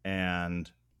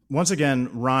 and once again,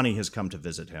 Ronnie has come to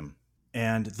visit him.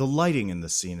 And the lighting in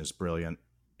this scene is brilliant.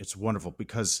 It's wonderful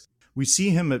because we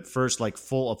see him at first like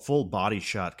a full body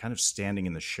shot, kind of standing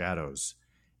in the shadows.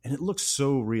 And it looks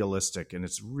so realistic, and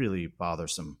it's really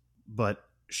bothersome. But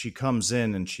she comes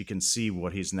in and she can see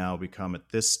what he's now become at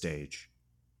this stage.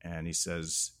 And he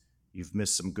says, "You've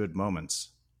missed some good moments.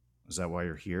 Is that why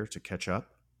you're here, to catch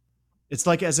up?" It's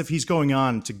like as if he's going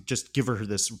on to just give her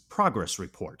this progress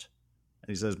report. And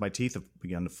he says, "My teeth have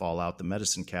begun to fall out. The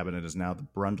medicine cabinet is now the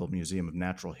Brundle Museum of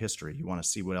Natural History. You want to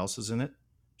see what else is in it?"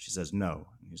 She says, "No."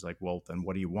 And he's like, "Well, then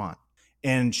what do you want?"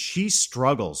 And she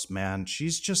struggles, man.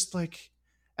 She's just like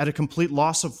at a complete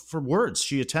loss for words.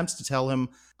 She attempts to tell him.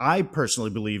 I personally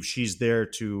believe she's there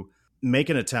to make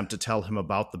an attempt to tell him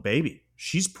about the baby.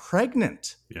 She's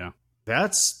pregnant. Yeah.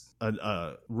 That's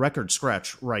a record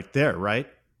scratch right there, right?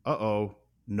 Uh-oh.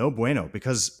 No bueno,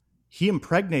 because he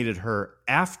impregnated her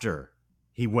after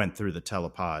he went through the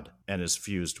telepod and is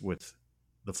fused with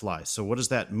the fly. So what does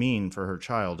that mean for her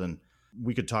child? And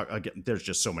we could talk again. There's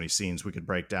just so many scenes we could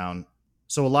break down.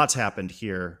 So a lot's happened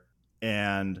here.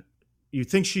 And you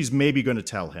think she's maybe going to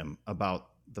tell him about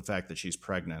the fact that she's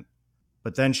pregnant.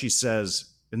 But then she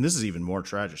says, and this is even more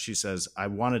tragic, she says, "I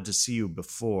wanted to see you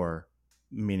before,"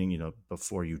 meaning,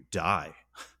 before you die.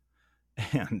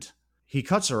 And he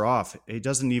cuts her off.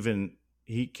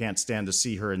 He can't stand to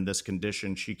see her in this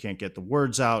condition. She can't get the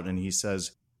words out. And he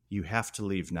says, "You have to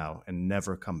leave now and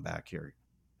never come back here.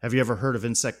 Have you ever heard of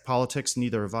insect politics?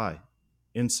 Neither have I.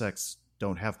 Insects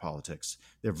don't have politics.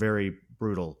 They're very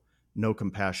brutal. No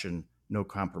compassion, no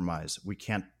compromise. We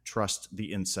can't trust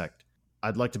the insect.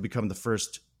 I'd like to become the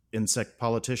first insect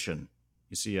politician.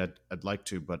 You see, I'd like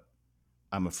to, but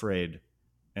I'm afraid."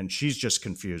 And she's just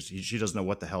confused. She doesn't know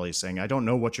what the hell he's saying. "I don't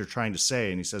know what you're trying to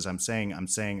say." And he says, I'm saying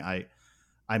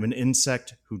I'm an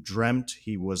insect who dreamt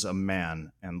he was a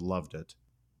man and loved it.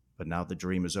 But now the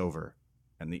dream is over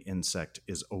and the insect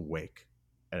is awake.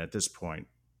 And at this point,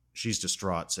 she's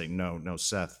distraught, saying, No,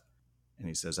 Seth." And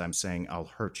he says, "I'm saying I'll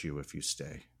hurt you if you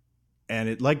stay." And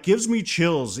it gives me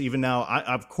chills even now.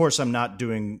 Of course, I'm not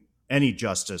doing any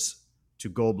justice to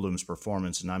Goldblum's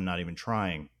performance, and I'm not even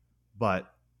trying.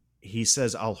 But he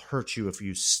says, "I'll hurt you if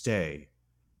you stay."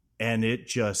 And it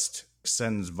just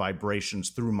sends vibrations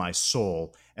through my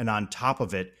soul. And on top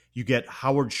of it, you get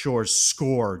Howard Shore's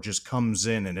score just comes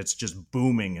in, and it's just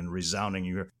booming and resounding.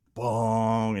 You hear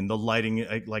bong, and the lighting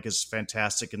is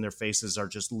fantastic, and their faces are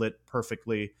just lit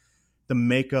perfectly. The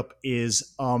makeup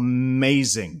is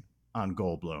amazing on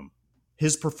Goldblum.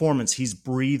 His performance, he's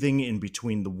breathing in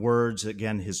between the words.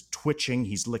 Again, his twitching,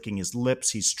 he's licking his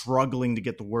lips, he's struggling to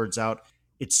get the words out.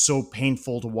 It's so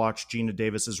painful to watch Geena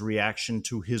Davis's reaction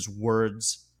to his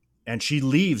words. And she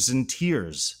leaves in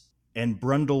tears. And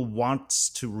Brundle wants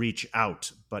to reach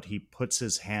out, but he puts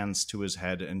his hands to his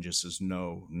head and just says,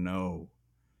 no.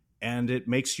 And it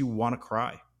makes you want to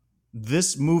cry.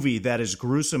 This movie that is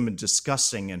gruesome and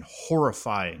disgusting and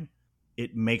horrifying,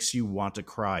 it makes you want to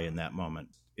cry in that moment.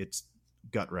 It's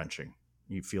gut-wrenching.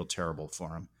 You feel terrible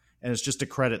for him. And it's just a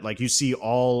credit. You see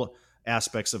all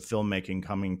aspects of filmmaking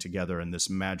coming together in this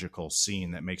magical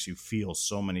scene that makes you feel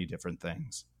so many different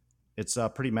things. It's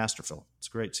pretty masterful. It's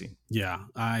a great scene. Yeah,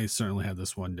 I certainly had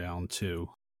this one down too.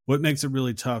 What makes it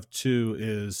really tough too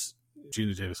is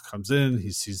Geena Davis comes in,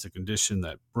 he sees the condition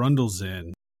that Brundle's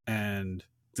in, and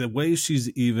the way she's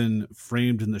even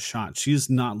framed in the shot, she's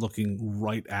not looking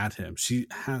right at him. She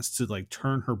has to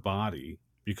turn her body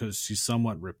because she's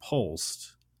somewhat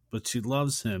repulsed, but she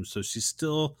loves him, so she's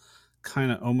still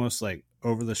kind of almost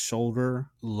over the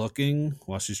shoulder looking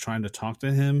while she's trying to talk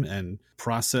to him and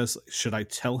process, should I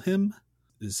tell him?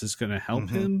 Is this going to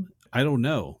help him? I don't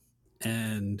know.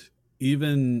 And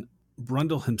even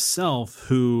Brundle himself,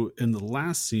 who in the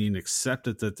last scene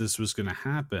accepted that this was going to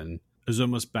happen, is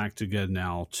almost back again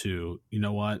now to, you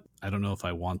know what? I don't know if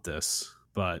I want this,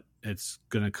 but it's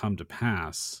going to come to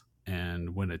pass.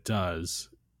 And when it does,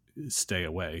 stay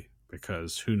away,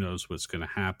 because who knows what's going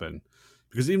to happen.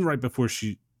 Because even right before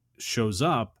she shows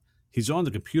up, he's on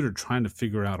the computer trying to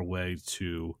figure out a way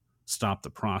to stop the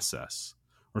process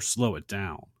or slow it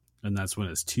down. And that's when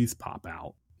his teeth pop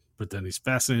out. But then he's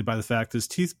fascinated by the fact his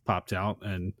teeth popped out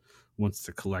and wants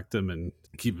to collect him and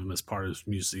keep him as part of his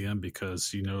museum because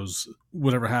he knows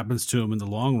whatever happens to him in the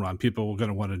long run, people are going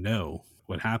to want to know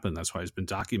what happened. That's why he's been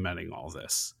documenting all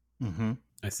this. Mm-hmm.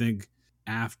 I think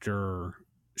after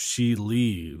she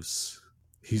leaves,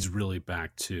 he's really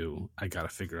back to, I got to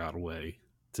figure out a way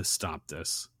to stop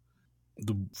this.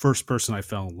 The first person I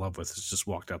fell in love with has just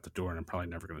walked out the door, and I'm probably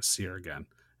never going to see her again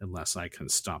unless I can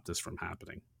stop this from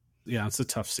happening. Yeah, it's a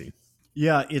tough scene.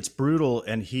 Yeah, it's brutal.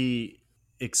 And he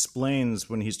explains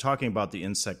when he's talking about the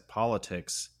insect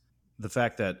politics, the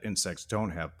fact that insects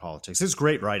don't have politics. It's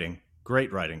great writing,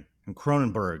 great writing. And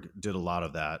Cronenberg did a lot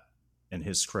of that in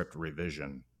his script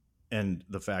revision. And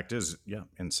the fact is, yeah,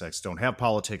 insects don't have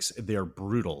politics. They're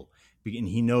brutal. And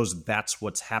he knows that's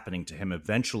what's happening to him.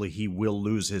 Eventually, he will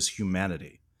lose his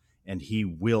humanity and he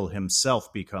will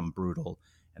himself become brutal.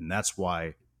 And that's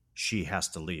why she has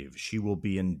to leave. She will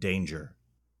be in danger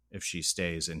if she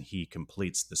stays and he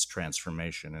completes this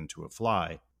transformation into a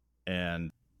fly.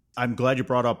 And I'm glad you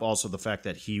brought up also the fact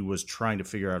that he was trying to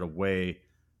figure out a way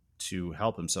to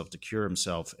help himself, to cure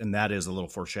himself. And that is a little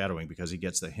foreshadowing because he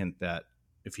gets the hint that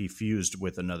if he fused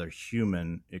with another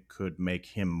human, it could make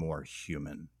him more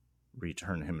human,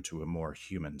 return him to a more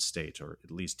human state, or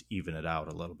at least even it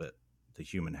out a little bit, the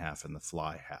human half and the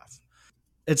fly half.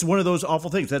 It's one of those awful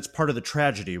things. That's part of the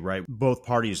tragedy, right? Both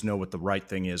parties know what the right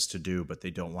thing is to do, but they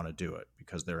don't want to do it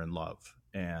because they're in love.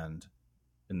 And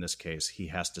in this case, he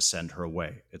has to send her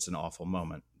away. It's an awful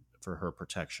moment for her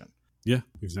protection. Yeah,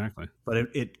 exactly. But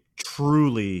it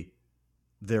truly,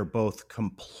 they're both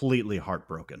completely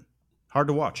heartbroken. Hard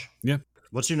to watch. Yeah.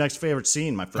 What's your next favorite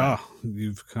scene, my friend? Oh,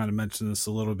 you've kind of mentioned this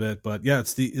a little bit, but yeah,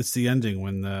 it's the ending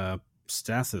when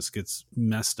Stathis gets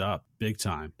messed up big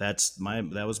time. That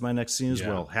was my next scene as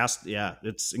well.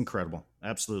 It's incredible.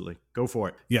 Absolutely. Go for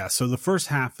it. Yeah, so the first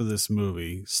half of this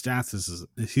movie, Stathis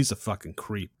he's a fucking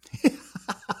creep.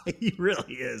 He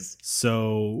really is.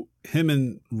 So him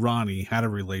and Ronnie had a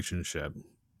relationship.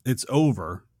 It's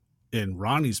over in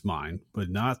Ronnie's mind, but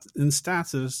not in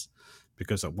Stathis,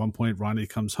 because at one point Ronnie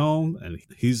comes home and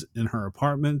he's in her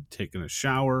apartment taking a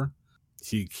shower.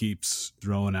 He keeps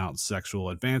throwing out sexual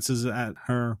advances at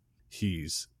her.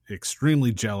 He's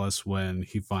extremely jealous when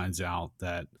he finds out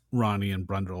that Ronnie and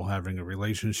Brundle are having a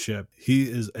relationship. He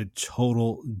is a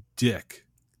total dick.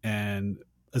 And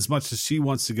as much as she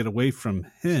wants to get away from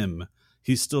him,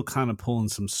 he's still kind of pulling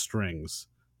some strings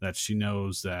that she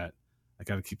knows that I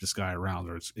got to keep this guy around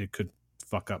or it could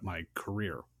fuck up my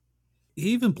career. He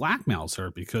even blackmails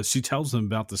her because she tells him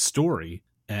about the story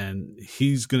and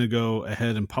he's going to go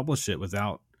ahead and publish it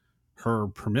without her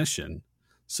permission.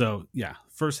 So, yeah,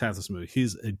 first half of this movie,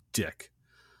 he's a dick.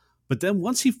 But then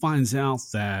once he finds out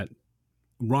that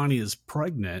Ronnie is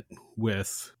pregnant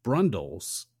with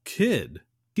Brundle's kid,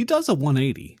 he does a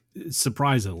 180,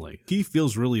 surprisingly. He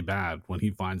feels really bad when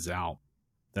he finds out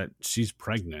that she's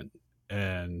pregnant,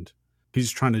 and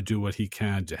he's trying to do what he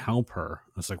can to help her.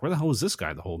 It's like, where the hell was this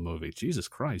guy the whole movie? Jesus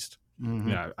Christ. Mm-hmm.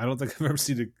 Yeah, I don't think I've ever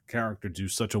seen a character do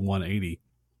such a 180.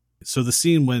 So the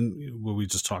scene when we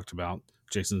just talked about,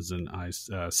 Jason's and I's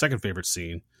second favorite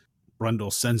scene,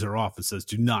 Brundle sends her off and says,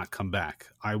 "Do not come back.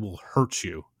 I will hurt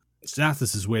you."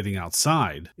 Stathis is waiting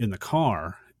outside in the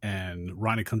car, and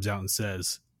Ronnie comes out and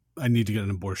says, "I need to get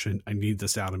an abortion. I need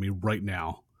this out of me right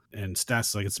now." And Stathis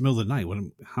is like, "It's the middle of the night.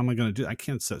 How am I going to do? I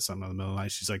can't set something in the middle of the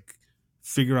night." She's like,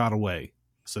 "Figure out a way."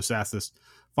 So Stathis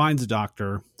finds a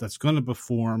doctor that's going to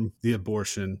perform the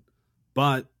abortion,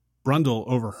 but Brundle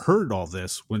overheard all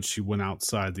this when she went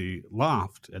outside the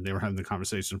loft and they were having the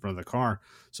conversation in front of the car.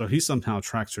 So he somehow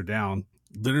tracks her down,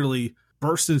 literally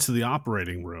bursts into the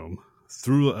operating room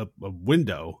through a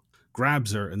window,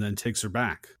 grabs her, and then takes her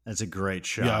back. That's a great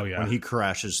shot. Yeah. When he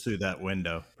crashes through that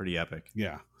window. Pretty epic.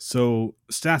 Yeah. So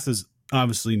Stathis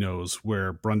obviously knows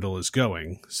where Brundle is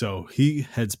going. So he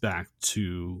heads back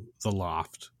to the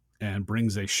loft and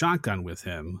brings a shotgun with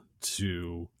him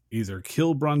to either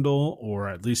kill Brundle or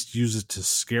at least use it to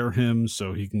scare him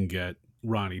so he can get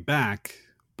Ronnie back.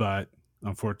 But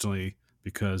unfortunately,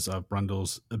 because of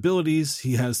Brundle's abilities,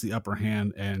 he has the upper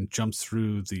hand and jumps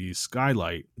through the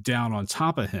skylight down on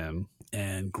top of him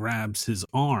and grabs his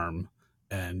arm.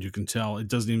 And you can tell it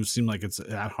doesn't even seem like it's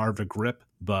that hard of a grip,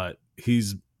 but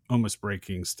he's almost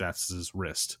breaking Stathis'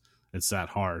 wrist. It's that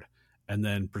hard. And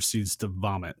then proceeds to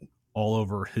vomit all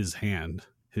over his hand,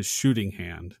 his shooting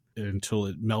hand, until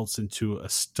it melts into a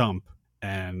stump.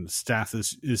 And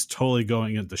Stathis is totally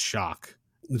going into shock.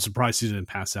 I'm surprised he didn't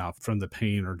pass out from the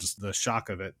pain or just the shock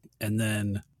of it. And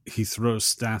then he throws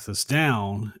Stathis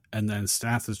down, and then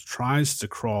Stathis tries to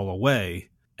crawl away.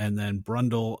 And then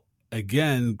Brundle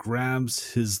again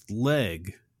grabs his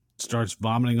leg starts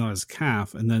vomiting on his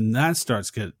calf, and then that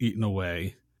starts getting eaten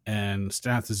away, and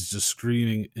Stathis is just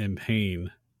screaming in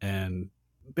pain and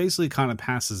basically kind of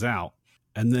passes out.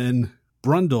 And then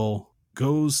Brundle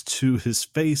goes to his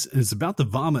face and is about to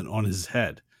vomit on his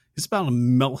head. He's about to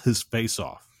melt his face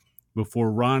off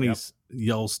before Ronnie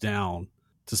yells down,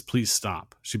 just please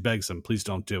stop. She begs him, please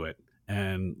don't do it.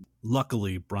 And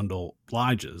luckily, Brundle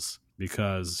obliges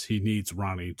because he needs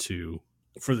Ronnie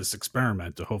for this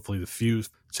experiment to hopefully fuse,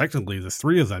 technically, the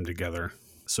three of them together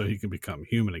so he can become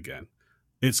human again.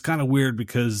 It's kind of weird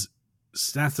because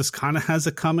Stathis kind of has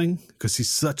it coming because he's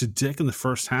such a dick in the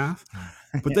first half.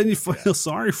 But then you feel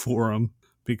sorry for him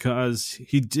because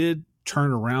he did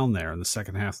turn around there in the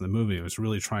second half of the movie. He was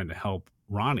really trying to help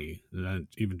Ronnie and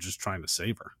even just trying to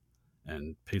save her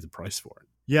and pay the price for it.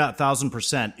 Yeah,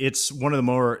 1,000%. It's one of the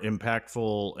more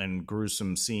impactful and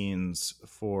gruesome scenes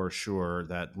for sure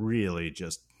that really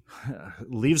just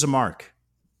leaves a mark,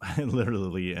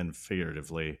 literally and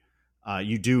figuratively.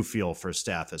 You do feel for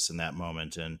Stathis in that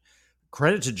moment. And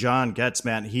credit to John Getz,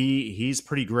 man. He's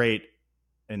pretty great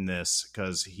in this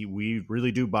because we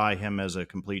really do buy him as a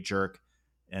complete jerk.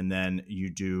 And then you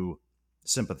do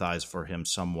sympathize for him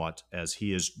somewhat as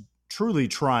he is truly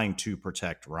trying to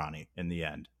protect Ronnie in the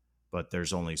end. But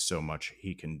there's only so much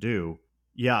he can do.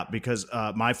 Yeah, because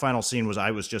my final scene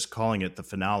I was just calling it the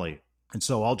finale. And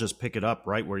so I'll just pick it up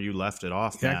right where you left it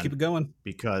off, man. Yeah, keep it going.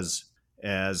 Because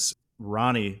as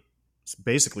Ronnie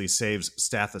basically saves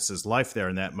Stathis' life there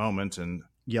in that moment and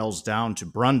yells down to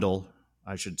Brundle,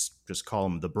 I should just call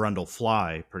him the Brundle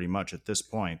Fly pretty much at this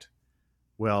point.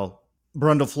 Well,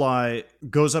 Brundle Fly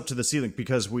goes up to the ceiling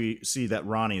because we see that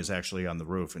Ronnie is actually on the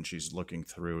roof and she's looking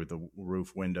through the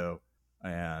roof window.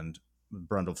 And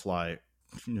Brundle Fly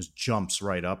just jumps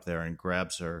right up there and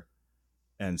grabs her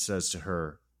and says to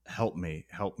her, help me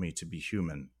to be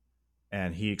human.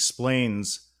 And he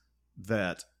explains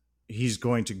that he's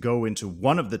going to go into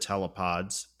one of the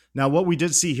telepods. Now, what we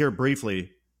did see here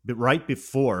briefly, but right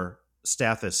before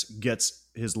Stathis gets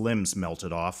his limbs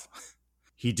melted off,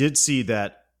 he did see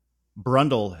that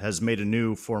Brundle has made a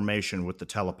new formation with the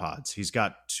telepods. He's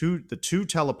got the two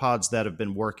telepods that have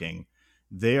been working.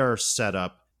 They are set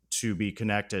up to be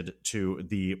connected to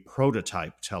the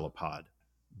prototype telepod.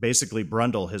 Basically,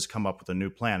 Brundle has come up with a new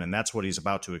plan, and that's what he's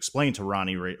about to explain to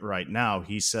Ronnie right now.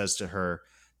 He says to her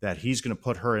that he's going to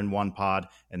put her in one pod,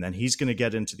 and then he's going to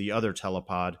get into the other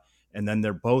telepod, and then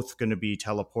they're both going to be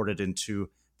teleported into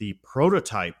the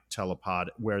prototype telepod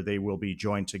where they will be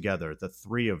joined together, the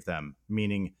three of them,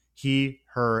 meaning he,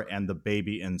 her, and the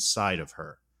baby inside of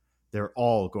her. They're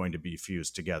all going to be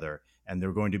fused together, and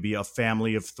they're going to be a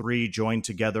family of three joined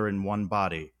together in one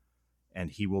body. And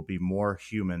he will be more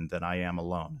human than I am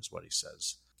alone, is what he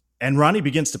says. And Ronnie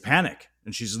begins to panic,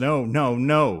 and she's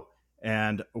no.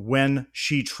 And when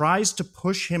she tries to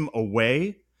push him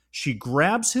away, she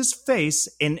grabs his face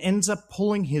and ends up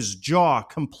pulling his jaw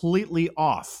completely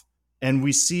off. And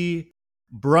we see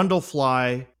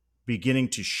Brundlefly beginning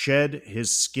to shed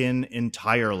his skin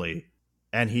entirely,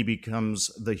 and he becomes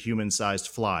the human-sized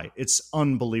fly. It's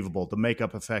unbelievable. The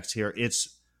makeup effects here,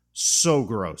 it's so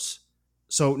gross.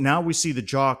 So now we see the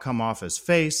jaw come off his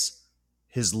face.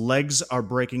 His legs are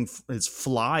breaking, his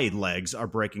fly legs are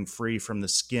breaking free from the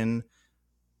skin.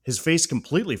 His face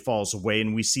completely falls away,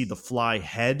 and we see the fly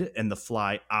head and the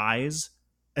fly eyes.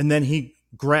 And then he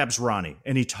grabs Ronnie,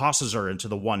 and he tosses her into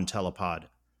the one telepod.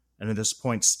 And at this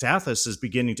point, Stathis is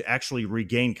beginning to actually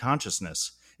regain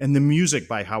consciousness. And the music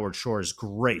by Howard Shore is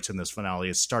great in this finale.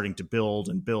 It's starting to build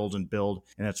and build and build,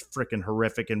 and it's freaking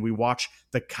horrific. And we watch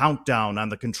the countdown on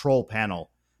the control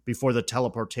panel before the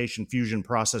teleportation fusion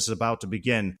process is about to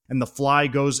begin, and the fly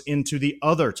goes into the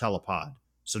other telepod.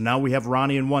 So now we have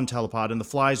Ronnie in one telepod, and the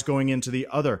fly's going into the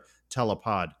other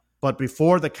telepod. But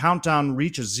before the countdown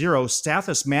reaches 0,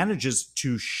 Stathis manages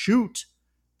to shoot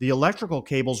the electrical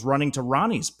cables running to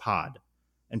Ronnie's pod,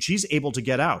 and she's able to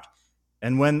get out.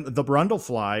 And when the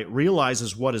Brundlefly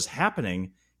realizes what is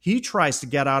happening, he tries to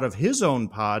get out of his own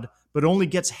pod, but only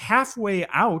gets halfway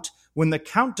out when the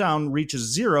countdown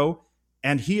reaches 0,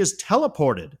 and he is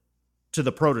teleported to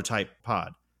the prototype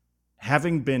pod,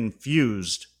 having been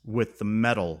fused with the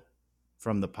metal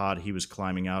from the pod he was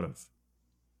climbing out of.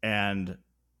 And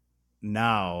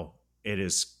now it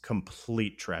is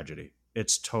complete tragedy.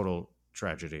 It's total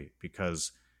tragedy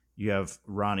because you have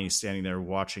Ronnie standing there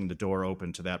watching the door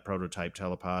open to that prototype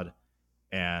telepod,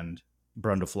 and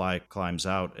Brundlefly climbs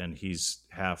out, and he's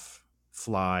half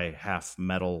fly, half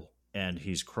metal, and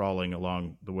he's crawling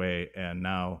along the way. And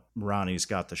now Ronnie's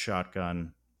got the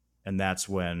shotgun, and that's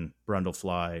when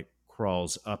Brundlefly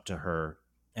crawls up to her,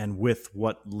 and with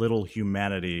what little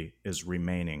humanity is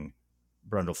remaining,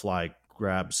 Brundlefly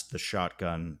grabs the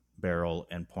shotgun barrel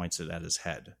and points it at his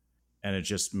head. And it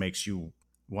just makes you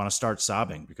want to start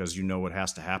sobbing because you know what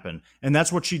has to happen. And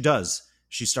that's what she does.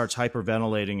 She starts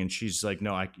hyperventilating and she's like,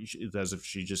 no, as if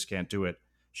she just can't do it.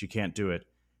 She can't do it.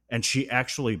 And she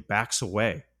actually backs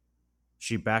away.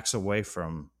 She backs away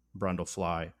from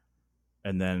Brundlefly.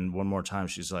 And then one more time,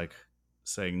 she's like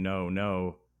saying, no,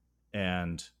 no.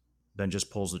 And then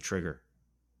just pulls the trigger.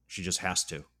 She just has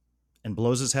to. And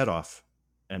blows his head off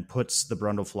and puts the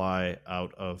Brundlefly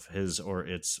out of his or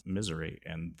its misery.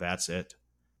 And that's it.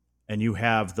 And you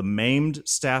have the maimed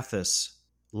Stathis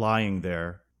lying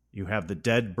there. You have the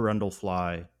dead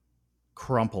Brundlefly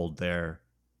crumpled there.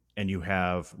 And you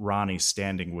have Ronnie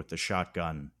standing with the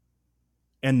shotgun.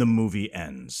 And the movie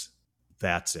ends.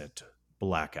 That's it.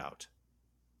 Blackout.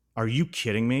 Are you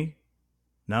kidding me?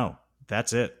 No,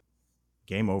 that's it.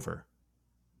 Game over.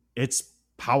 It's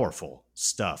powerful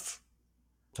stuff.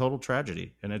 Total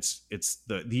tragedy. And it's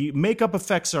the makeup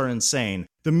effects are insane.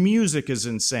 The music is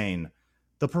insane.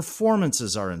 The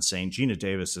performances are insane. Gina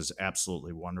Davis is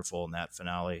absolutely wonderful in that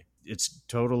finale. It's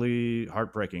totally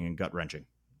heartbreaking and gut-wrenching.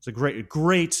 It's a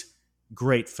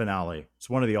great finale. It's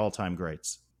one of the all-time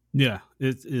greats. Yeah,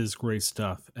 it is great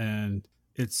stuff. And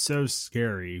it's so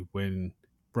scary when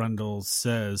Brundle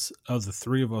says, oh, the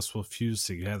three of us will fuse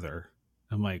together.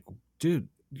 I'm like, dude,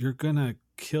 you're going to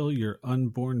kill your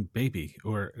unborn baby,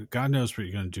 or God knows what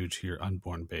you're going to do to your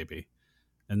unborn baby.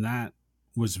 And that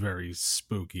was very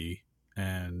spooky.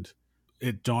 And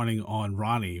it dawning on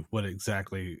Ronnie what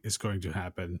exactly is going to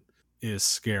happen is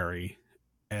scary.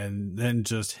 And then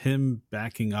just him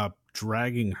backing up,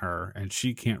 dragging her, and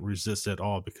she can't resist at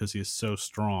all because he is so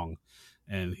strong.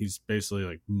 And he's basically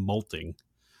like molting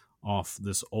off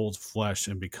this old flesh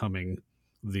and becoming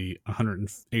the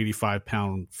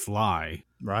 185-pound fly.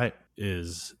 Right.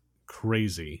 Is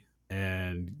crazy.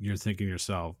 And you're thinking to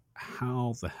yourself,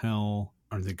 how the hell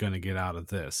are they going to get out of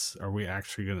this? Are we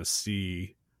actually going to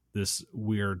see this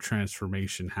weird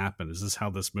transformation happen? Is this how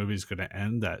this movie is going to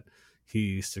end, that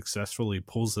he successfully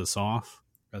pulls this off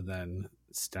and then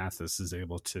Stathis is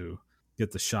able to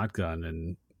get the shotgun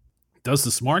and does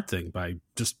the smart thing by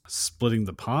just splitting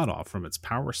the pod off from its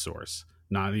power source,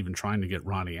 not even trying to get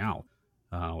Ronnie out,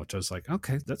 which I was like,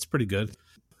 okay, that's pretty good.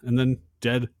 And then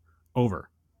dead, over.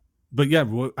 But yeah,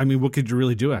 I mean, what could you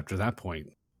really do after that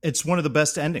point? It's one of the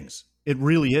best endings. It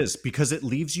really is, because it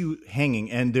leaves you hanging,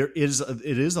 and it is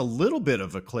a little bit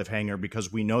of a cliffhanger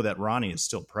because we know that Ronnie is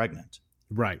still pregnant.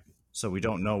 Right. So we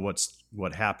don't know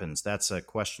what happens. That's a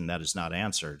question that is not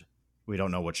answered. We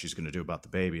don't know what she's going to do about the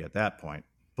baby at that point.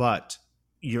 But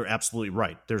you're absolutely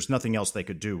right. There's nothing else they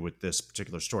could do with this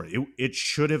particular story. It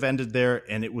should have ended there,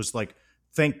 and it was like,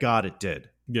 thank God it did.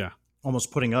 Yeah.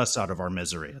 Almost putting us out of our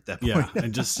misery at that point. Yeah,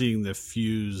 and just seeing the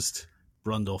fused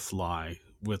Brundlefly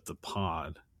with the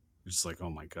pod, just like, oh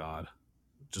my God,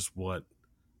 just what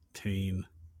pain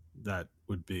that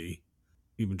would be.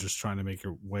 Even just trying to make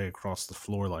your way across the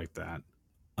floor like that.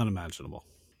 Unimaginable.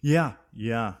 Yeah.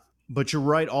 But you're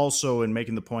right also in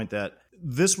making the point that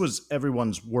this was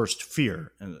everyone's worst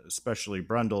fear, and especially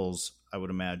Brundle's, I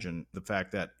would imagine, the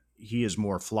fact that he is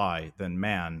more fly than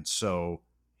man, so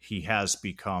he has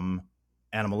become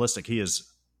animalistic. He's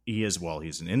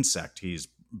an insect. He's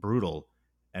brutal,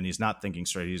 and he's not thinking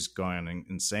straight. He's going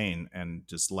insane, and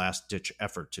just last-ditch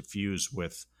effort to fuse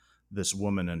with this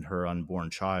woman and her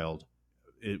unborn child,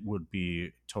 it would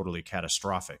be totally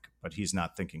catastrophic, but he's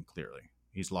not thinking clearly.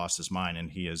 He's lost his mind,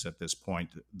 and he is at this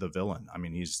point the villain. I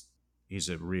mean, he's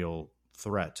a real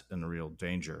threat and a real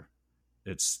danger.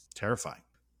 It's terrifying.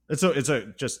 It's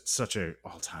just such a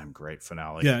all-time great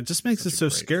finale. Yeah, it just makes it so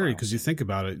scary because you think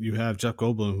about it. You have Jeff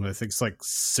Goldblum, who I think is like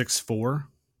 6'4",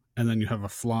 and then you have a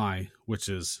fly, which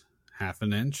is half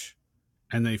an inch,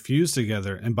 and they fuse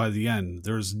together, and by the end,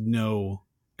 there's no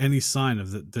any sign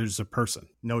of that there's a person.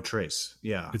 No trace.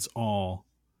 Yeah. It's all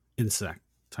insect,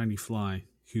 tiny fly,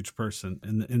 huge person,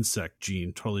 and the insect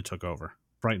gene totally took over.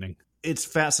 Frightening. It's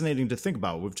fascinating to think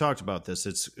about. We've talked about this.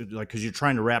 It's like, because you're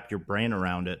trying to wrap your brain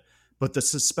around it. But the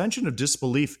suspension of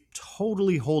disbelief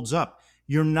totally holds up.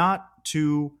 You're not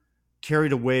too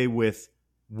carried away with,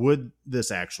 would this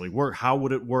actually work? How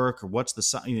would it work? Or what's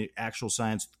the actual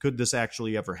science? Could this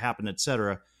actually ever happen,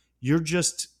 etc.? You're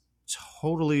just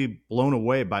totally blown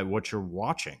away by what you're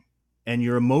watching. And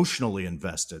you're emotionally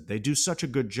invested. They do such a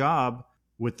good job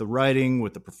with the writing,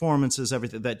 with the performances,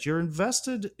 everything, that you're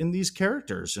invested in these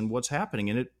characters and what's happening.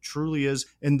 And it truly is.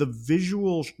 And the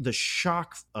visual, the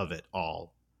shock of it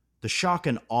all, the shock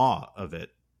and awe of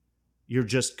it, you're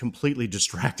just completely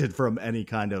distracted from any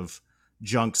kind of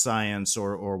junk science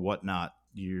or whatnot.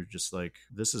 You're just like,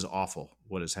 this is awful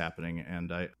what is happening.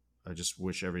 And I just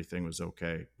wish everything was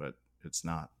okay, but it's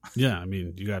not. Yeah, I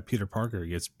mean, you got Peter Parker, he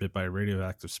gets bit by a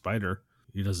radioactive spider.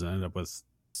 He doesn't end up with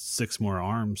 6 more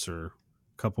arms or a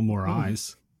couple more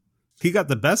eyes. He got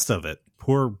the best of it.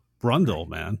 Poor Brundle,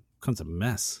 man. Becomes a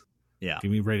mess. Yeah.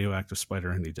 Give me radioactive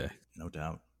spider any day. No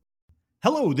doubt.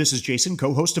 Hello, this is Jason,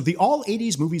 co-host of the All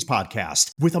 80s Movies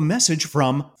Podcast, with a message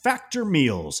from Factor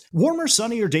Meals. Warmer,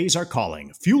 sunnier days are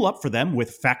calling. Fuel up for them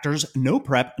with Factor's no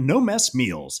prep, no mess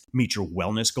meals. Meet your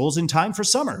wellness goals in time for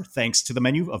summer, thanks to the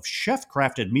menu of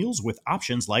chef-crafted meals with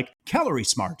options like Calorie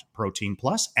Smart, Protein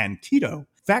Plus, and Keto.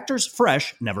 Factor's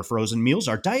fresh, never frozen meals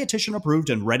are dietitian approved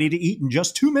and ready to eat in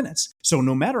just 2 minutes. So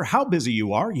no matter how busy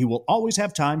you are, you will always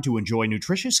have time to enjoy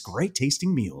nutritious, great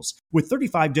tasting meals. With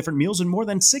 35 different meals and more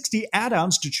than 60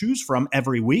 add-ons to choose from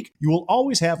every week, you will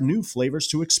always have new flavors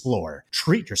to explore.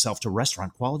 Treat yourself to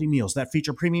restaurant quality meals that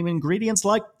feature premium ingredients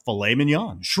like filet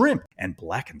mignon, shrimp, and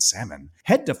blackened salmon.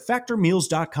 Head to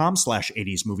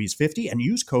factormeals.com/80smovies50 and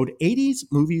use code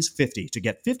 80smovies50 to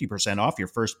get 50% off your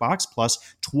first box plus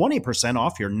 20%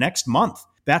 off your next month.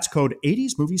 That's code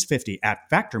 80smovies50 at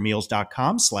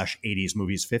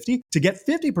factormeals.com/80smovies50 to get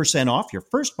 50% off your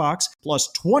first box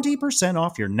plus 20%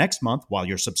 off your next month while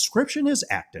your subscription is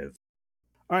active.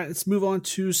 All right, let's move on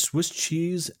to Swiss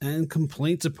cheese and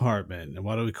complaint department. And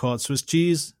why do we call it Swiss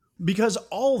cheese? Because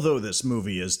although this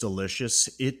movie is delicious,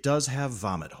 it does have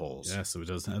vomit holes. Yeah, so it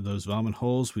doesn't have those vomit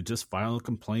holes. We just file a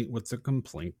complaint with the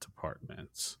complaint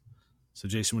department. So,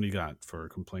 Jason, what do you got for a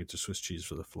complaint to Swiss cheese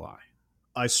for the fly?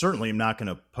 I certainly am not going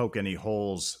to poke any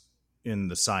holes in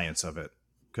the science of it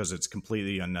because it's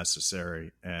completely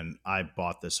unnecessary. And I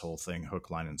bought this whole thing hook,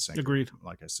 line, and sinker. Agreed.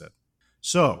 Like I said.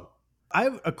 So I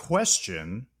have a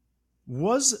question.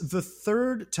 Was the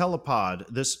third telepod,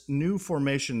 this new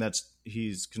formation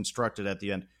he's constructed at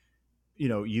the end,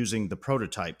 using the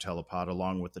prototype telepod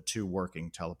along with the 2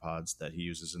 working telepods that he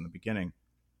uses in the beginning,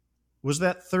 was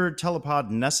that third telepod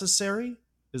necessary?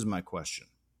 Is my question.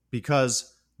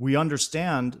 Because we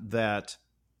understand that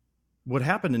what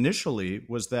happened initially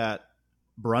was that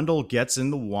Brundle gets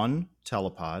in the one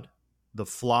telepod, the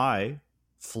fly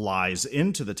flies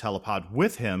into the telepod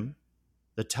with him,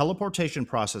 the teleportation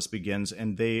process begins,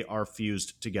 and they are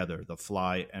fused together, the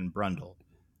fly and Brundle.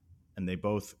 And they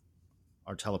both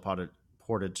are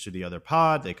teleported to the other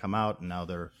pod, they come out, and now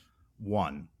they're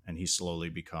one, and he slowly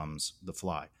becomes the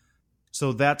fly.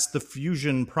 So that's the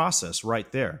fusion process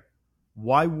right there.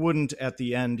 Why wouldn't, at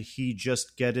the end, he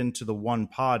just get into the one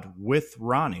pod with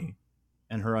Ronnie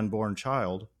and her unborn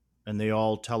child, and they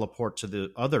all teleport to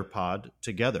the other pod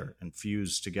together and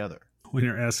fuse together? When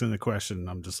you're asking the question,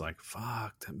 I'm just like,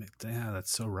 fuck,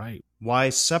 that's so right. Why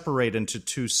separate into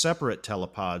 2 separate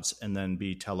telepods and then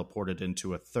be teleported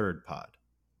into a third pod?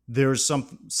 There's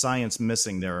some science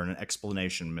missing there and an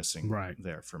explanation missing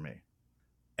there for me.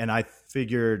 And I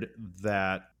figured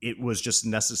that it was just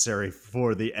necessary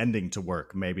for the ending to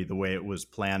work, maybe the way it was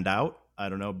planned out. I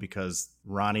don't know, because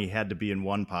Ronnie had to be in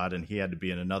one pod and he had to be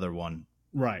in another one.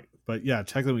 Right. But yeah,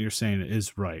 technically what you're saying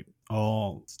is right.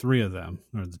 All 3 of them,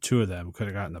 or the 2 of them, could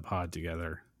have gotten the pod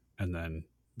together, and then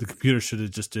the computer should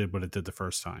have just did what it did the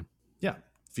first time. Yeah,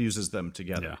 fuses them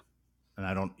together. Yeah. And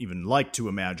I don't even like to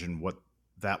imagine what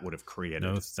that would have created.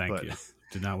 No, thank you.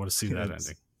 Did not want to see that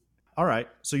ending. All right.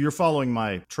 So you're following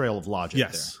my trail of logic there.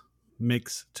 Yes.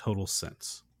 Makes total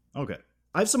sense. Okay.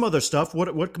 I have some other stuff.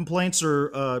 What complaints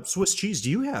or Swiss cheese do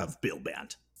you have, Bill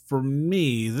Bant? For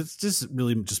me, this is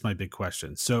really just my big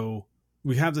question. So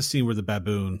we have the scene where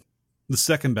the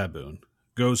second baboon,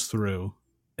 goes through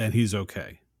and he's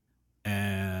okay.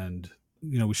 And,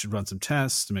 we should run some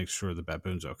tests to make sure the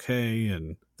baboon's okay.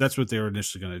 And that's what they were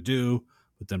initially going to do.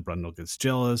 But then Brundle gets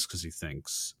jealous because he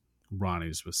thinks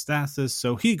Ronnie's with stasis.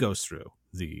 So he goes through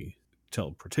the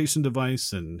teleportation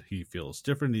device and he feels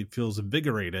different. He feels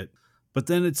invigorated. But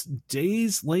then it's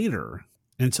days later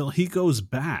until he goes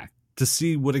back to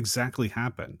see what exactly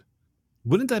happened.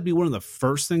 Wouldn't that be one of the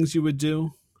first things you would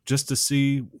do just to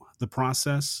see the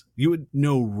process? You would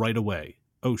know right away,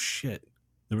 oh shit,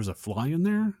 there was a fly in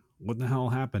there? What the hell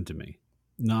happened to me?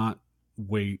 Not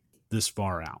wait this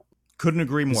far out. Couldn't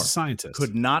agree more. Scientist.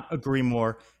 Could not agree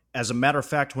more. As a matter of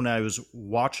fact, when I was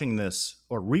watching this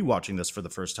or rewatching this for the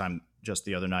first time just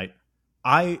the other night,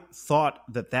 I thought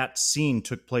that scene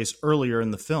took place earlier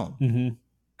in the film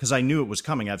because I knew it was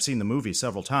coming. I've seen the movie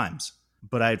several times,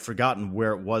 but I had forgotten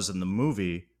where it was in the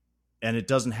movie, and it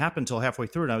doesn't happen until halfway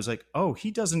through. And I was like, oh, he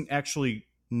doesn't actually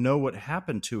know what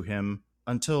happened to him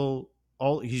until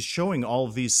he's showing all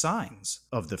of these signs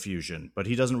of the fusion, but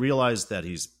he doesn't realize that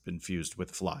he's been fused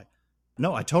with Fly.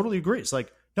 No, I totally agree. It's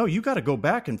like, no, you got to go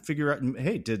back and figure out,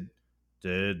 hey, did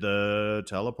Did the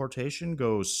teleportation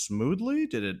go smoothly?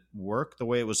 Did it work the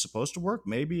way it was supposed to work?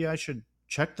 Maybe I should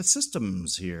check the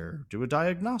systems here, do a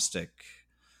diagnostic.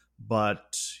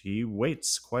 But he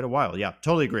waits quite a while. Yeah,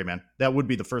 totally agree, man. That would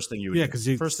be the first thing you would do. Yeah, because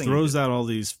he First thing throws out all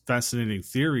these fascinating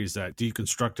theories that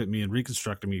deconstructed me and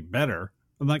reconstructed me better.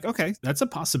 I'm like, okay, that's a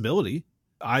possibility.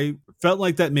 I felt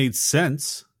like that made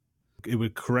sense. It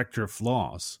would correct your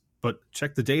flaws. But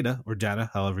check the data, or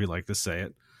data, however you like to say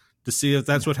it, to see if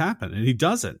that's what happened. And he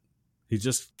doesn't. He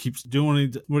just keeps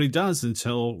doing what he does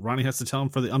until Ronnie has to tell him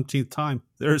for the umpteenth time,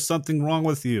 there's something wrong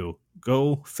with you.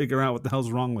 Go figure out what the hell's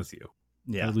wrong with you.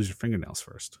 Yeah. You lose your fingernails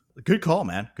first. Good call,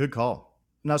 man. Good call.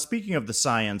 Now, speaking of the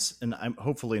science, and I'm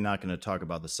hopefully not going to talk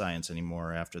about the science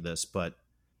anymore after this, but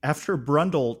after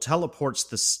Brundle teleports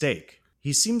the stake,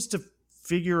 he seems to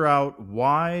figure out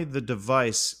why the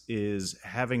device is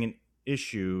having an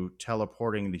issue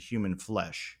teleporting the human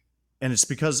flesh. And it's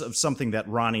because of something that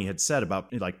Ronnie had said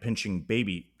about like pinching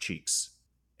baby cheeks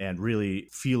and really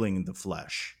feeling the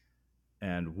flesh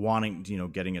and wanting,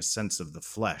 getting a sense of the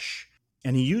flesh.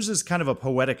 And he uses kind of a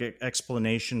poetic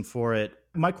explanation for it.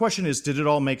 My question is, did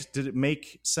it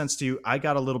make sense to you? I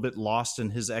got a little bit lost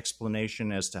in his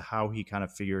explanation as to how he kind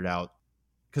of figured out,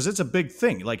 because it's a big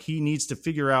thing. Like, he needs to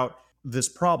figure out this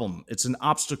problem. It's an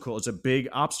obstacle. It's a big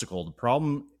obstacle. The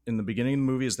problem in the beginning of the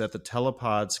movie is that the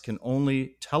telepods can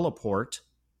only teleport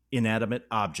inanimate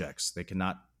objects. They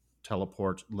cannot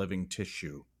teleport living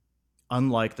tissue,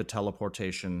 unlike the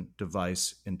teleportation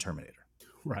device in Terminator.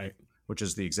 Right. Which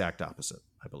is the exact opposite,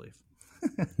 I believe.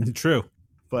 True.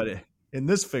 But in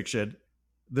this fiction,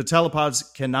 the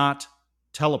telepods cannot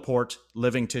teleport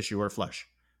living tissue or flesh.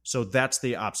 So that's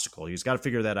the obstacle. He's got to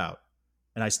figure that out.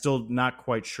 And I still not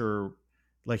quite sure.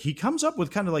 Like, he comes up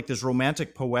with kind of like this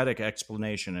romantic, poetic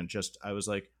explanation. And I was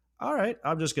like, all right,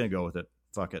 I'm just going to go with it.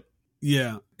 Fuck it.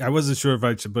 Yeah. I wasn't sure if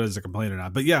I should put it as a complaint or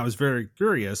not. But yeah, I was very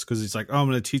curious because he's like, oh, I'm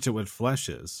going to teach it what flesh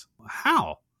is.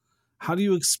 How? How do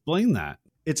you explain that?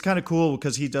 It's kind of cool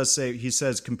because he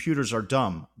says computers are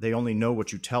dumb. They only know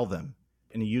what you tell them.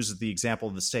 And he uses the example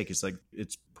of the steak. He's like,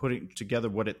 it's putting together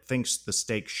what it thinks the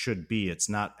steak should be. It's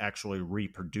not actually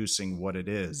reproducing what it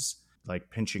is. Like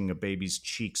pinching a baby's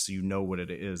cheeks, so you know what it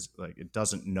is. Like, it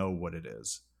doesn't know what it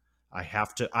is.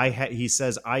 He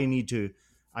says,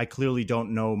 I clearly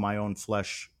don't know my own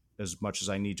flesh as much as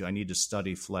I need to. I need to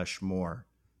study flesh more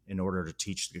in order to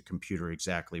teach the computer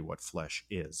exactly what flesh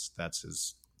is. That's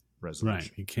his resolution.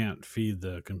 Right. You can't feed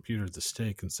the computer the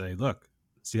steak and say, look,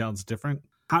 see how it's different?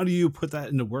 How do you put that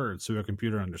into words so a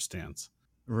computer understands?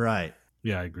 Right.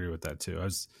 Yeah, I agree with that too.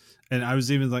 I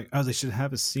was even like, oh, they should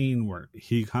have a scene where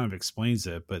he kind of explains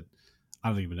it, but I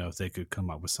don't even know if they could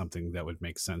come up with something that would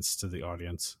make sense to the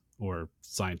audience or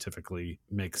scientifically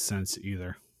make sense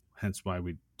either. Hence why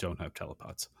we don't have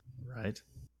telepods. Right.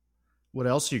 What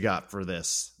else you got for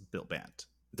this, Bill Bant?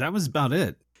 That was about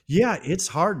it. Yeah, it's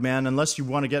hard, man, unless you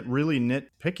want to get really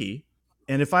nitpicky.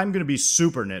 And if I'm going to be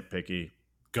super nitpicky,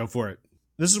 go for it.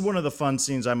 This is one of the fun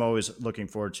scenes I'm always looking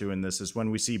forward to in this, is when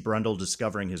we see Brundle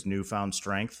discovering his newfound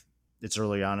strength. It's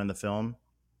early on in the film.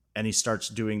 And he starts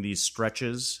doing these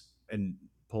stretches and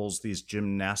pulls these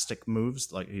gymnastic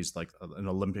moves. Like, he's like an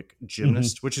Olympic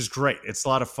gymnast, which is great. It's a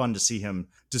lot of fun to see him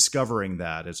discovering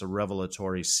that. It's a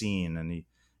revelatory scene. And he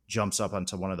jumps up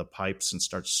onto one of the pipes and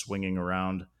starts swinging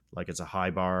around like it's a high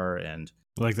bar. And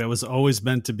like that was always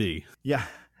meant to be. Yeah.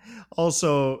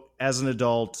 Also, as an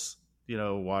adult,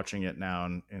 watching it now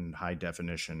in high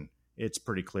definition, it's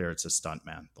pretty clear it's a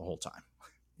stuntman the whole time.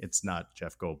 It's not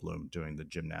Jeff Goldblum doing the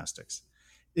gymnastics.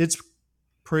 It's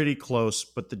pretty close,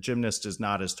 but the gymnast is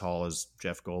not as tall as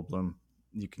Jeff Goldblum.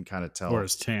 You can kind of tell. Or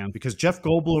as tan. Because Jeff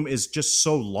Goldblum is just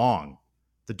so long.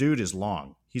 The dude is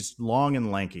long. He's long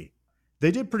and lanky.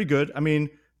 They did pretty good. I mean,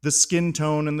 the skin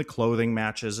tone and the clothing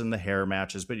matches and the hair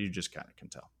matches, but you just kind of can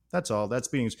tell. That's all. That's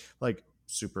being like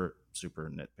super, super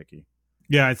nitpicky.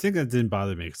 Yeah, I think that didn't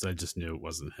bother me because I just knew it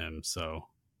wasn't him. So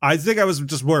I think I was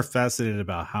just more fascinated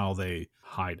about how they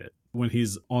hide it. When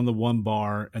he's on the one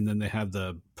bar and then they have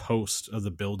the post of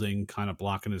the building kind of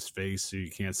blocking his face so you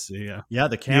can't see. Yeah,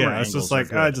 the camera angles. It's just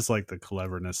like, I just like the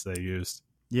cleverness they used.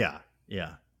 Yeah,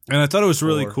 yeah. And I thought it was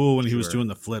really cool when he was doing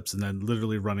the flips and then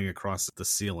literally running across the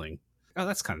ceiling. Oh,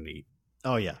 that's kind of neat.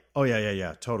 Oh, yeah. Oh,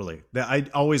 yeah. Totally. I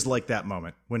always like that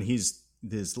moment when his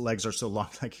legs are so long,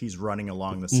 like he's running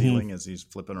along the ceiling as he's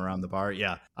flipping around the bar.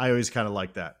 Yeah, I always kind of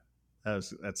like that.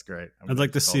 That's great. I'd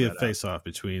like to see a face-off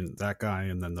between that guy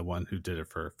and then the one who did it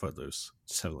for Footloose.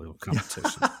 Just have a little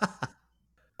competition.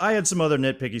 I had some other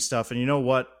nitpicky stuff, and you know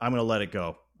what? I'm going to let it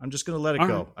go. I'm just going to let it All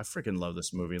go. right. I freaking love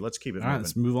this movie. Let's keep it All right, moving.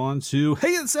 let's move on to Hey,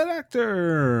 It's That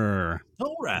Actor.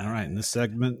 All right. All right, in this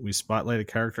segment, we spotlight a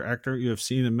character actor you have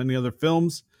seen in many other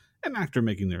films, an actor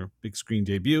making their big screen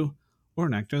debut, or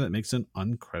an actor that makes an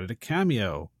uncredited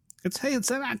cameo. It's Hey, It's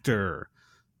That Actor.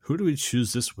 Who do we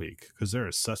choose this week? Because there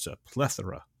is such a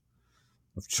plethora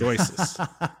of choices.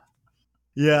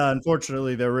 Yeah,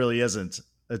 unfortunately, there really isn't.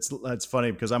 It's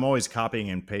funny because I'm always copying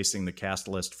and pasting the cast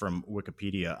list from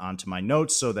Wikipedia onto my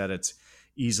notes so that it's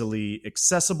easily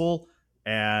accessible.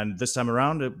 And this time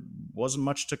around, it wasn't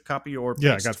much to copy or paste.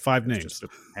 Yeah, I got 5 names. Just a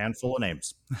handful of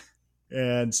names.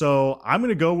 And so I'm going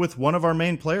to go with one of our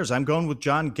main players. I'm going with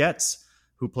John Getz,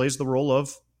 who plays the role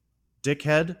of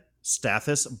Dickhead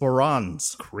Stathis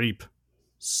Borans. Creep.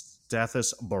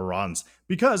 Stathis Borans.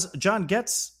 Because John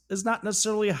Getz is not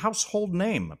necessarily a household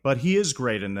name, but he is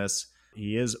great in this.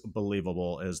 He is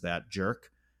believable as that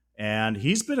jerk. And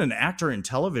he's been an actor in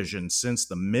television since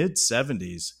the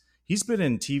mid-70s. He's been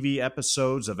in TV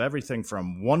episodes of everything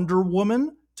from Wonder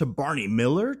Woman to Barney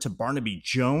Miller to Barnaby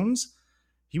Jones.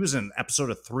 He was in an episode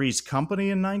of Three's Company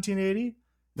in 1980.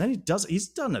 Then he's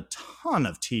done a ton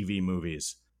of TV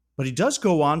movies. But he does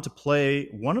go on to play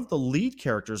one of the lead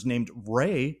characters named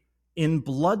Ray in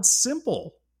Blood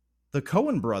Simple, the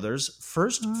Coen brothers'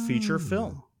 first feature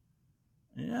film.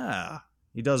 Yeah.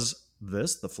 He does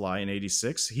this, The Fly, in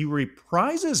 86. He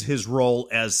reprises his role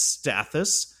as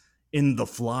Stathis in The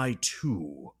Fly 2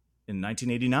 in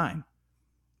 1989.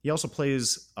 He also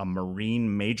plays a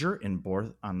Marine major in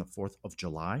Born on the 4th of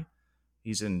July.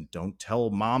 He's in Don't Tell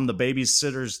Mom the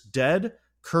Babysitter's Dead,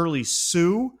 Curly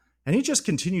Sue, and he just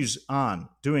continues on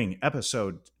doing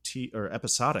episodic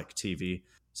TV,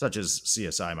 such as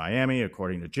CSI Miami,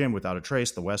 According to Jim, Without a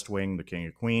Trace, The West Wing, The King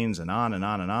of Queens, and on and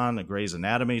on and on, The Grey's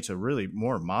Anatomy, to really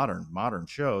more modern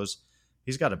shows.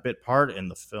 He's got a bit part in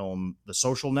the film The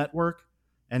Social Network,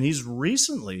 and he's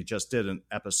recently just did an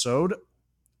episode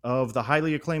of the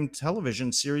highly acclaimed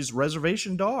television series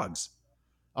Reservation Dogs.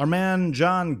 Our man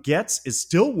John Getz is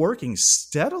still working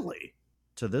steadily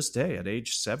to this day at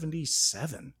age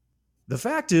 77. The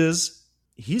fact is,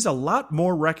 he's a lot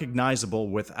more recognizable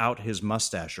without his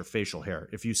mustache or facial hair.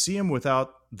 If you see him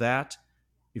without that,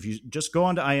 if you just go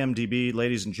onto IMDb,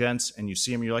 ladies and gents, and you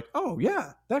see him, you're like, oh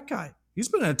yeah, that guy. He's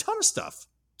been in a ton of stuff.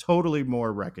 Totally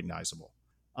more recognizable.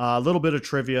 A little bit of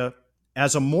trivia.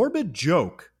 As a morbid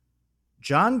joke,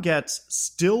 John Getz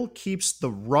still keeps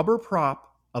the rubber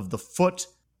prop of the foot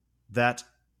that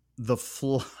the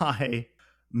fly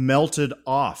melted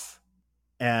off.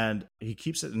 And he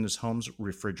keeps it in his home's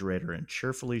refrigerator and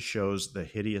cheerfully shows the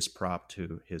hideous prop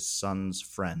to his son's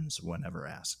friends whenever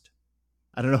asked.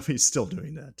 I don't know if he's still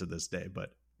doing that to this day,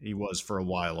 but he was for a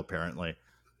while, apparently.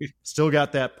 Still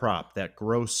got that prop, that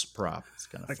gross prop. It's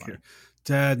kind of funny.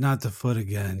 Dad, not the foot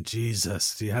again.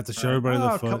 Jesus. Do you have to show everybody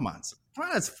the foot? Come on.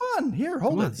 It's fun. Here,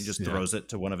 hold it. He just throws it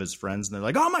to one of his friends, and they're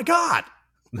like, oh my God.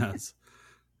 Nice.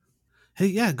 Hey,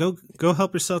 yeah, go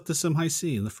help yourself to some high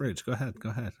C in the fridge. Go ahead.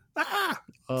 Ah!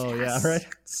 Oh, yes. Yeah, right?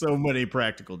 So many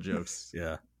practical jokes.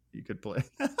 Yeah. You could play.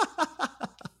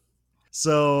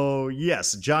 So,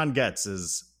 yes, John Getz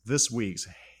is this week's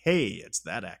Hey, It's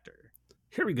That Actor.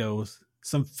 Here we go.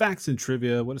 Some facts and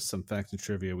trivia. What is some facts and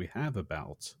trivia we have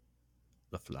about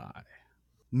The Fly?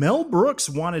 Mel Brooks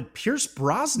wanted Pierce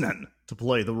Brosnan to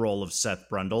play the role of Seth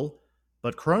Brundle,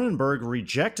 but Cronenberg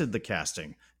rejected the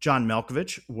casting. John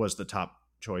Malkovich was the top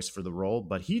choice for the role,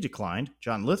 but he declined.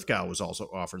 John Lithgow was also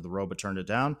offered the role, but turned it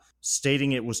down,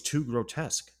 stating it was too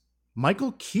grotesque.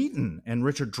 Michael Keaton and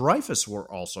Richard Dreyfuss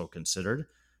were also considered.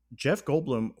 Jeff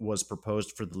Goldblum was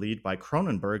proposed for the lead by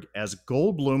Cronenberg, as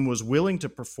Goldblum was willing to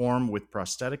perform with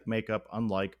prosthetic makeup,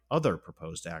 unlike other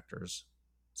proposed actors,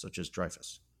 such as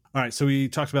Dreyfuss. All right, so we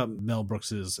talked about Mel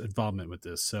Brooks's involvement with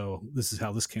this. So this is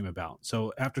how this came about.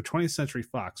 So after 20th Century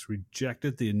Fox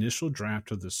rejected the initial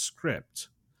draft of the script,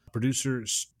 producer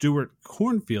Stuart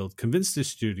Cornfield convinced the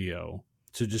studio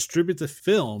to distribute the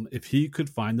film if he could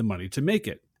find the money to make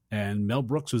it. And Mel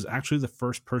Brooks was actually the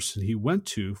first person he went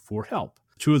to for help.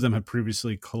 Two of them had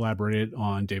previously collaborated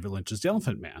on David Lynch's The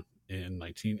Elephant Man in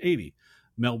 1980.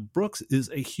 Mel Brooks is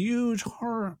a huge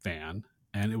horror fan,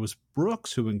 and it was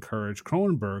Brooks who encouraged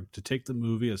Cronenberg to take the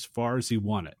movie as far as he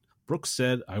wanted. Brooks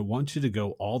said, I want you to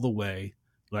go all the way,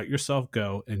 let yourself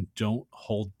go, and don't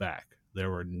hold back.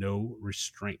 There were no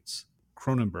restraints.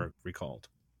 Cronenberg recalled.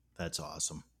 That's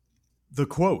awesome. The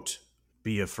quote,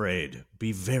 "Be afraid,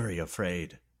 be very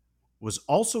afraid," was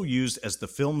also used as the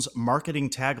film's marketing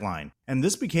tagline, and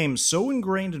this became so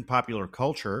ingrained in popular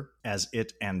culture, as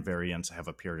it and variants have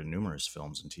appeared in numerous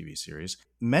films and TV series,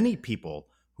 many people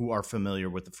who are familiar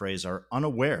with the phrase are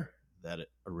unaware that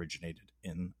it originated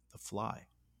in The Fly.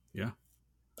 Yeah.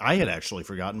 I had actually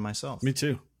forgotten myself. Me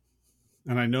too.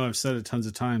 And I know I've said it tons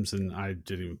of times, and I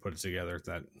didn't even put it together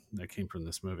that came from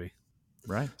this movie.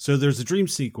 Right. So there's a dream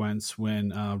sequence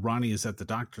when Ronnie is at the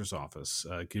doctor's office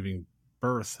giving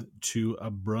birth to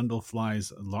a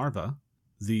brundlefly's larva.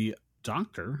 The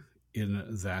doctor in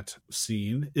that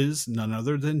scene is none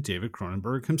other than David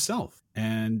Cronenberg himself.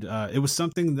 And it was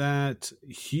something that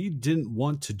he didn't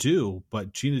want to do,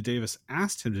 but Gina Davis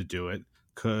asked him to do it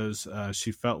because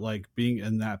she felt like being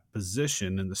in that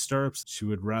position in the stirrups, she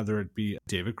would rather it be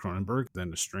David Cronenberg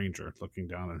than a stranger looking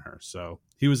down on her. So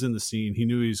he was in the scene. He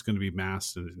knew he was going to be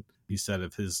masked, and he said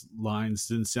if his lines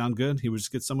didn't sound good, he would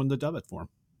just get someone to dub it for him.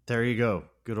 There you go.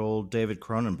 Good old David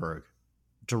Cronenberg,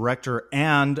 director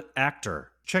and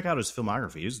actor. Check out his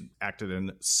filmography. He's acted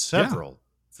in several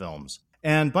films.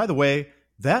 And by the way,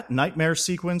 that nightmare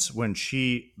sequence when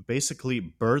she basically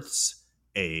births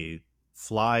a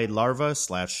fly larva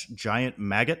 / giant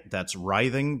maggot that's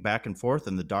writhing back and forth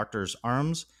in the doctor's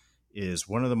arms is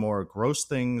one of the more gross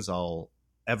things I'll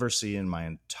ever see in my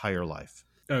entire life.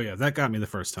 Oh yeah, that got me the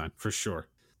first time for sure.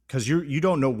 Because you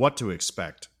don't know what to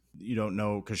expect. You don't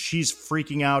know, because she's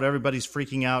freaking out, everybody's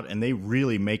freaking out, and they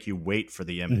really make you wait for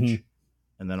the image. Mm-hmm.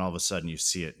 And then all of a sudden you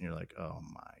see it and you're like, oh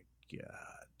my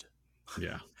God.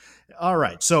 Yeah. All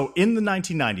right. So in the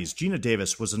 1990s, Gina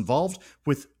Davis was involved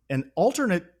with an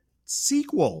alternate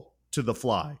sequel to The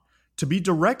Fly to be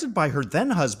directed by her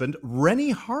then husband,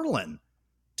 Renny Harlin,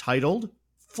 titled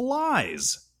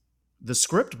Flies. The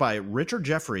script by Richard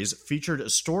Jeffries featured a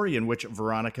story in which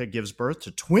Veronica gives birth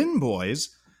to twin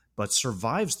boys, but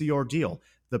survives the ordeal.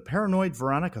 The paranoid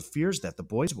Veronica fears that the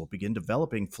boys will begin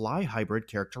developing fly hybrid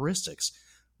characteristics.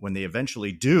 When they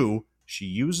eventually do, she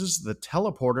uses the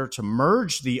teleporter to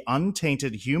merge the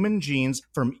untainted human genes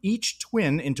from each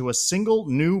twin into a single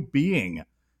new being.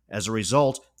 As a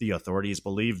result, the authorities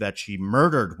believe that she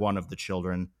murdered one of the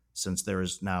children, since there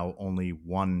is now only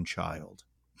one child.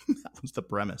 That was the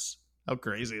premise. How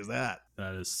crazy is that?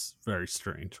 That is very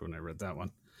strange when I read that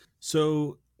one.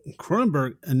 So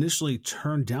Cronenberg initially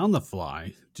turned down The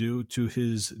Fly due to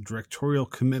his directorial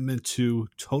commitment to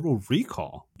Total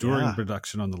Recall. During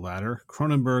production on the latter,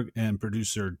 Cronenberg and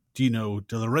producer Dino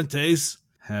De Laurentiis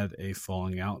had a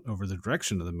falling out over the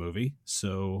direction of the movie,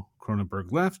 so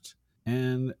Cronenberg left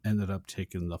and ended up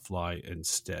taking The Fly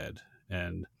instead.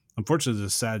 And unfortunately,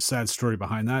 there's a sad story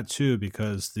behind that, too,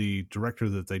 because the director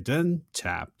that they then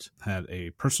tapped had a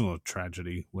personal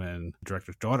tragedy when the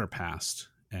director's daughter passed,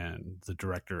 and the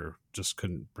director just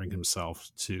couldn't bring himself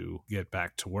to get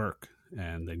back to work,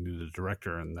 and they needed a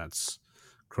director, and that's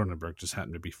Cronenberg just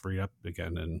happened to be free up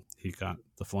again, and he got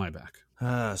The Fly back.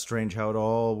 Strange how it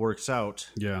all works out.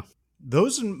 Yeah.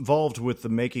 Those involved with the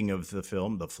making of the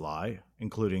film The Fly,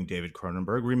 including David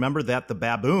Cronenberg, remember that the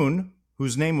baboon,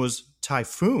 whose name was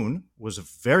Typhoon, was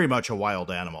very much a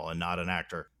wild animal and not an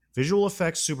actor. Visual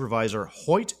effects supervisor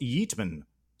Hoyt Yeatman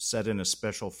said in a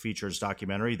special features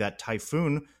documentary that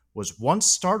Typhoon was once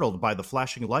startled by the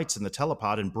flashing lights in the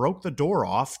telepod and broke the door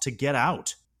off to get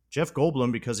out. Jeff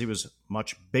Goldblum, because he was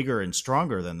much bigger and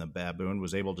stronger than the baboon,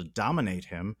 was able to dominate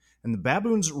him, and the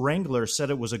baboon's wrangler said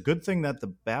it was a good thing that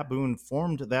the baboon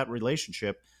formed that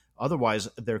relationship. Otherwise,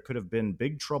 there could have been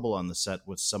big trouble on the set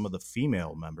with some of the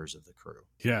female members of the crew.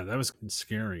 Yeah, that was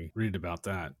scary. Read about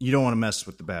that. You don't want to mess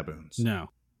with the baboons. No.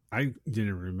 I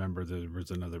didn't remember there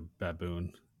was another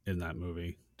baboon in that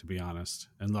movie, to be honest.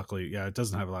 And luckily, yeah, it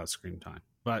doesn't have a lot of screen time.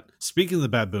 But speaking of the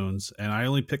baboons, and I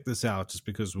only picked this out just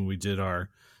because when we did our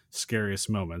scariest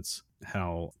moments,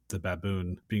 how the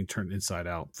baboon being turned inside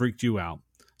out freaked you out.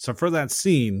 So for that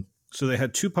scene, so they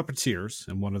had two puppeteers,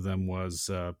 and one of them was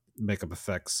makeup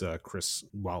effects Chris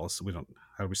Wallace.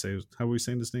 How are we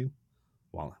saying his name?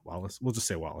 Wallace. We'll just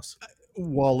say Wallace.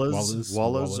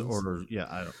 Wallace, or yeah,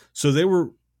 I don't. So they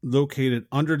were located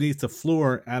underneath the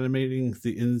floor, animating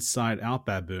the inside-out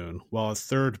baboon, while a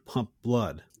third pumped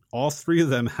blood. All three of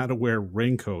them had to wear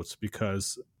raincoats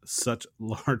because such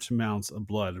large amounts of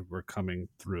blood were coming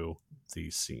through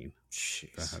the scene.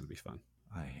 Jeez. That had to be fun.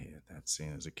 I hated that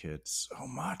scene as a kid so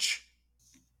much.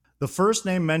 The first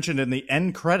name mentioned in the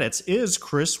end credits is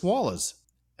Chris Wallace,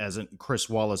 as in Chris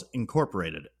Wallace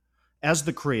Incorporated, as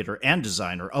the creator and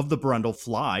designer of the Brundle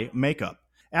Fly makeup.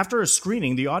 After a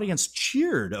screening, the audience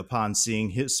cheered upon seeing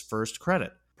his first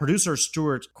credit. Producer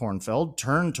Stuart Kornfeld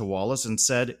turned to Wallace and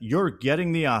said, "You're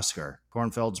getting the Oscar."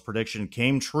 Kornfeld's prediction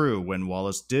came true when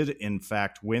Wallace did, in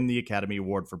fact, win the Academy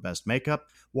Award for Best Makeup.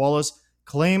 Wallace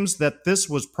claims that this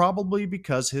was probably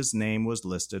because his name was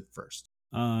listed first.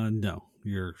 No,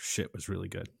 your shit was really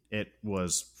good. It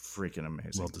was freaking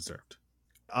amazing. Well deserved.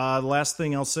 The last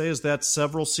thing I'll say is that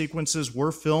several sequences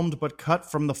were filmed but cut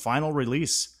from the final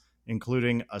release.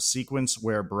 including a sequence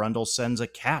where Brundle sends a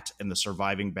cat and the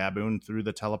surviving baboon through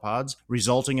the telepods,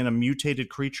 resulting in a mutated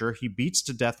creature he beats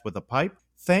to death with a pipe.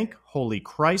 Thank holy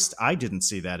Christ, I didn't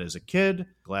see that as a kid.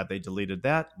 Glad they deleted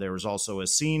that. There was also a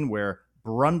scene where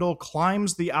Brundle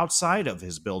climbs the outside of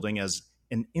his building as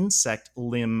an insect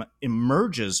limb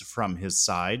emerges from his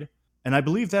side. And I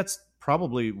believe that's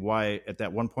probably why at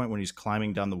that one point when he's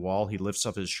climbing down the wall, he lifts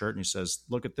up his shirt and he says,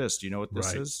 "Look at this. Do you know what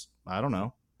this is?" I don't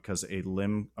know. Because a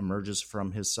limb emerges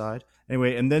from his side.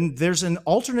 Anyway, and then there's an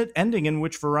alternate ending in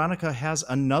which Veronica has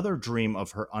another dream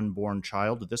of her unborn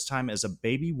child, this time as a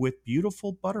baby with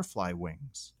beautiful butterfly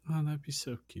wings. Oh, that'd be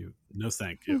so cute. No,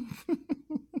 thank you.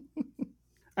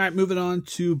 All right, moving on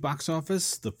to box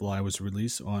office. The Fly was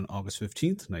released on August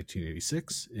 15th,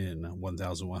 1986 in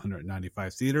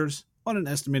 1,195 theaters on an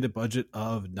estimated budget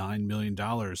of $9 million.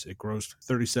 It grossed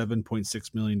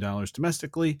 $37.6 million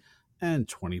domestically and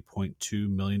 $20.2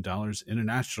 million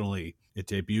internationally. It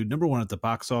debuted number one at the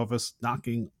box office,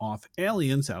 knocking off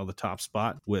Aliens out of the top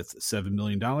spot with $7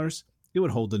 million. It would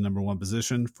hold the number one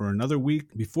position for another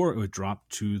week before it would drop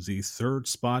to the third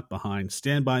spot behind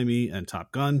Stand By Me and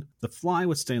Top Gun. The Fly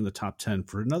would stay in the top 10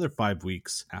 for another 5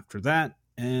 weeks after that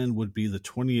and would be the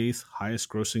 28th highest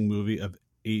grossing movie of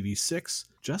 86,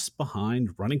 just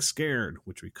behind Running Scared,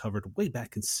 which we covered way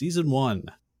back in season 1.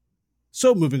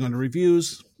 So moving on to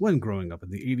reviews, when growing up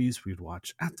in the 80s, we'd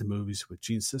watch At the Movies with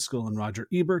Gene Siskel and Roger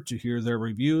Ebert to hear their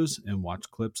reviews and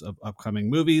watch clips of upcoming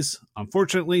movies.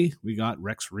 Unfortunately, we got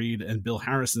Rex Reed and Bill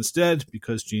Harris instead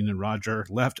because Gene and Roger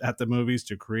left At the Movies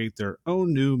to create their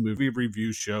own new movie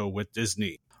review show with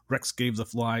Disney. Rex gave The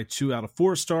Fly 2 out of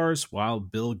 4 stars, while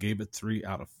Bill gave it 3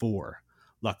 out of 4.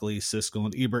 Luckily, Siskel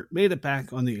and Ebert made it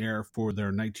back on the air for their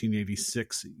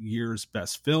 1986 year's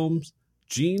best films.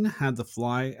 Gene had The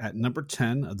Fly at number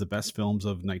 10 of the best films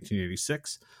of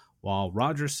 1986, while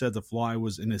Roger said The Fly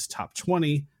was in his top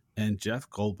 20, and Jeff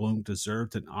Goldblum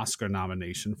deserved an Oscar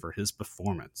nomination for his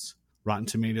performance. Rotten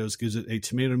Tomatoes gives it a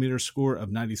tomato meter score of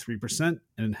 93%,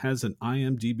 and it has an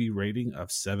IMDb rating of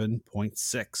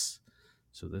 7.6.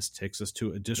 So this takes us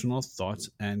to additional thoughts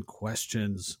and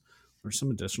questions. What are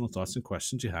some additional thoughts and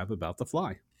questions you have about The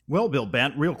Fly? Well, Bill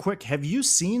Bant, real quick, have you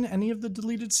seen any of the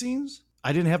deleted scenes?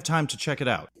 I didn't have time to check it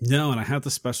out. No, and I have the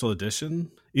special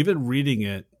edition. Even reading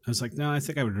it, I was like, no, I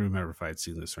think I would remember if I had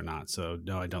seen this or not. So,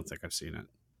 no, I don't think I've seen it.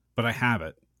 But I have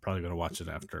it. Probably going to watch it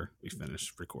after we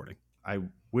finish recording. I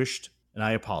wished, and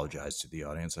I apologize to the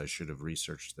audience, I should have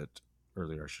researched that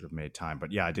earlier. I should have made time.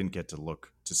 But yeah, I didn't get to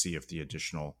look to see if the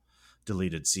additional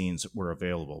deleted scenes were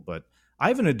available. But I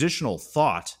have an additional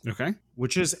thought. Okay.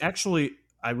 Which is actually,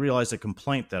 I realized, a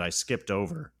complaint that I skipped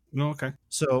over. No, okay.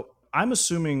 So I'm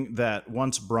assuming that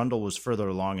once Brundle was further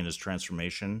along in his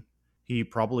transformation, he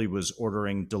probably was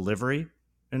ordering delivery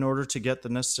in order to get the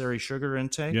necessary sugar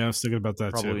intake. Yeah, I was thinking about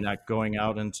that probably too. Not going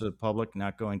out into the public,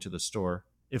 not going to the store.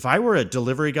 If I were a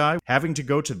delivery guy, having to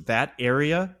go to that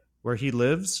area where he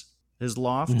lives, his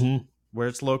loft, where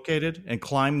it's located, and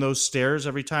climb those stairs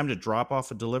every time to drop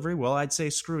off a delivery, well, I'd say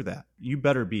screw that. You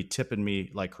better be tipping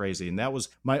me like crazy. And that was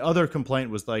my other complaint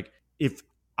was like, if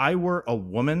I were a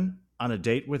woman on a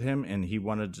date with him and he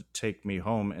wanted to take me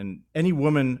home, and any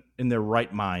woman in their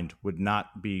right mind would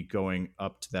not be going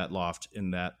up to that loft in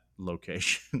that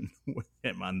location with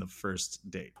him on the first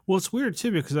date. Well, it's weird too,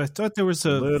 because I thought there was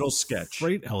a little sketch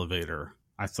freight elevator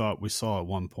I thought we saw at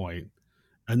one point.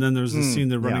 And then there's a scene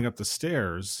they're running up the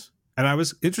stairs. And I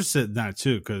was interested in that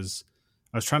too, because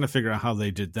I was trying to figure out how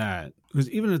they did that. Because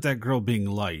even at that girl being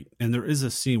light, and there is a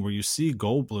scene where you see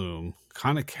Goldblum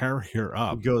kind of carry her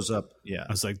up. It goes up, yeah.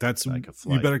 I was like, that's like a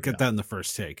flight, you better get that in the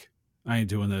first take. I ain't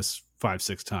doing this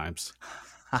 5-6 times.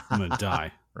 I'm going to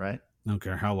die. Right? I don't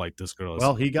care how light this girl is.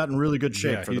 Well, he got in really good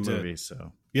shape for the movie.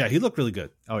 So yeah, he looked really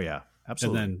good. Oh, yeah.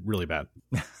 Absolutely. And then really bad.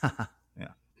 Yeah.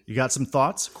 You got some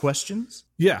thoughts, questions?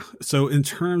 Yeah. So in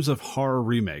terms of horror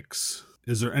remakes,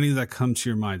 is there any that come to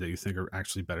your mind that you think are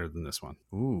actually better than this one?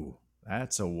 Ooh,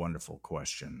 that's a wonderful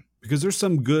question. Because there's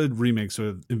some good remakes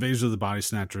with Invasion of the Body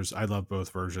Snatchers. I love both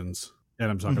versions. And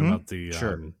I'm talking about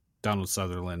the Donald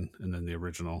Sutherland and then the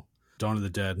original. Dawn of the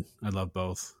Dead. I love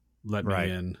both. Let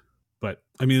Me In. But,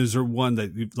 I mean, is there one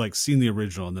that you've like seen the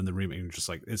original and then the remake and you're just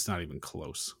like, it's not even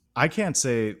close? I can't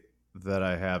say that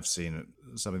I have seen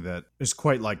something that is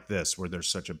quite like this, where there's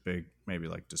such a big, maybe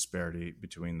like disparity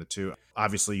between the two.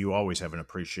 Obviously, you always have an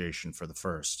appreciation for the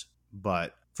first.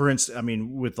 But for instance, I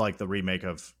mean, with like the remake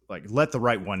of like Let the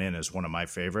Right One In is one of my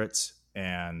favorites.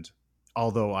 And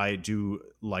although I do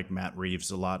like Matt Reeves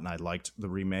a lot and I liked the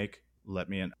remake, Let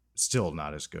Me In, still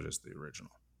not as good as the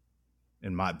original.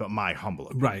 But my humble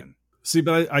opinion. Right. See,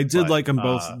 but I did like them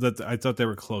both. That I thought they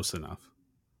were close enough.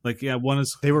 Like, yeah, one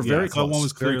is They were very I thought close. one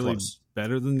was Very clearly close.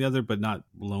 better than the other, but not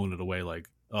blowing it away. Like,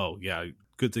 oh yeah,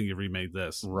 good thing you remade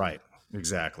this. Right.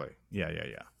 Exactly. Yeah.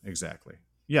 Exactly.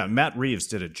 Yeah. Matt Reeves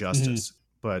did it justice,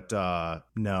 but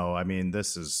no, I mean,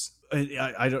 this is,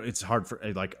 I don't, it's hard for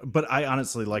like, but I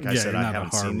honestly, like I Yeah, said, you're I not a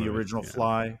haven't horror seen the movie. original Yeah.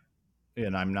 Fly,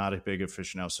 and I'm not a big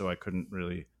aficionado, so I couldn't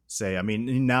really say. I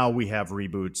mean, now we have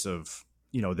reboots of,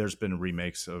 there's been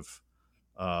remakes of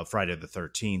Friday the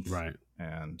 13th, Right.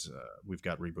 and we've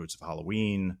got reboots of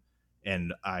Halloween,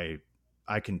 and I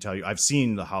can tell you, I've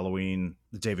seen the Halloween,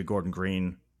 the David Gordon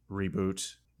Green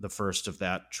reboot, the first of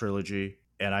that trilogy,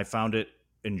 and I found it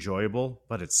enjoyable,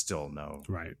 but it's still no.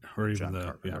 Right. Or even John the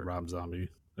Carpenter. Rob Zombie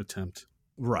attempt.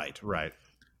 Right.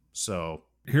 So,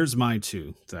 Here's my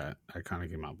two that I kind of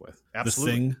came up with.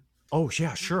 Absolutely. The Thing. oh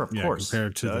yeah, sure, of course.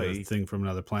 Compared to the Thing from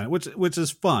Another Planet, which is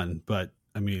fun, but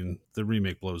I mean the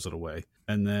remake blows it away.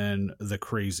 And then The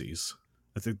Crazies.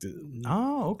 I think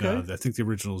okay. I think the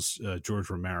original's George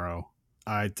Romero.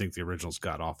 I think the original's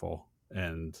god awful,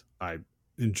 and I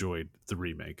enjoyed the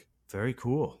remake. Very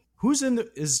cool. Who's in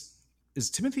the is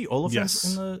Timothy Olyphant Yes.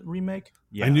 in the remake?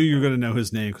 Yeah. I knew you were going to know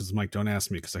his name because Mike, don't ask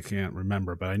me because I can't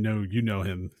remember, but I know you know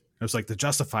him. I was like the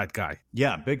Justified guy.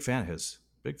 Yeah, big fan of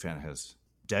his.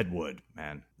 Deadwood,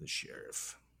 man, the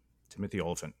sheriff. Timothy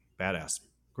Olyphant, badass.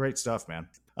 Great stuff, man.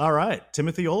 All right,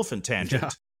 Timothy Olyphant tangent. Yeah.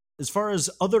 As far as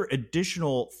other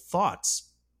additional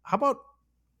thoughts, how about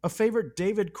a favorite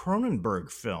David Cronenberg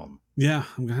film? Yeah,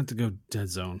 I'm gonna have to go Dead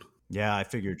Zone. Yeah, I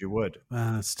figured you would.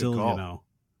 Still, call.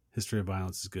 History of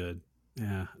Violence is good.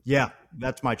 Yeah, Yeah,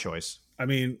 that's my choice. I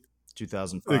mean,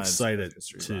 2005. excited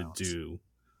History of to Violence. do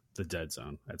the Dead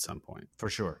Zone at some point. For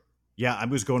sure. Yeah, I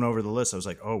was going over the list. I was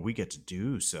like, oh, we get to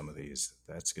do some of these.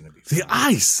 That's going to be The fun.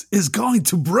 ice is going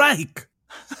to break.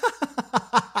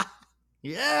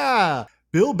 Yeah.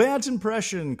 Bill Bant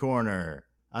impression corner.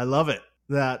 I love it.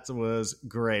 That was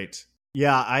great.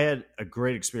 Yeah, I had a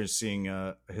great experience seeing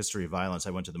A History of Violence.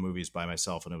 I went to the movies by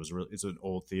myself, and it's an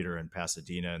old theater in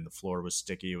Pasadena, and the floor was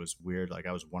sticky. It was weird. Like,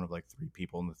 I was one of like 3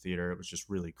 people in the theater. It was just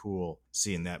really cool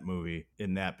seeing that movie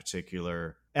in that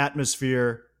particular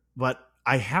atmosphere. But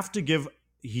I have to give,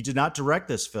 he did not direct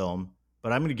this film,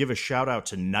 but I'm going to give a shout out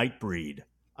to Nightbreed.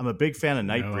 I'm a big fan of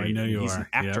Nightbreed. I know you He's are. an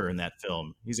actor Yep. in that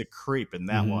film. He's a creep in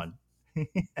that Mhm. one.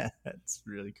 That's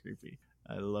really creepy.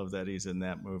 I love that he's in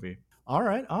that movie. All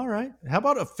right. How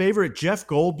about a favorite Jeff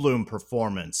Goldblum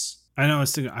performance? I know. I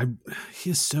was thinking, he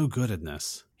is so good in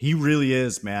this. He really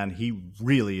is, man. He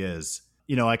really is.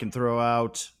 I can throw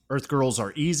out Earth Girls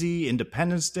Are Easy,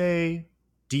 Independence Day,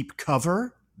 Deep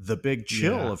Cover, The Big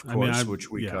Chill, Yeah. of I mean, course,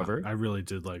 which we covered. I really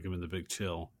did like him in The Big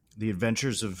Chill. The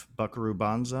Adventures of Buckaroo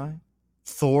Banzai,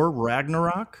 Thor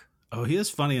Ragnarok. Oh, he is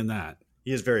funny in that.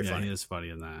 He is very Yeah, funny. he is funny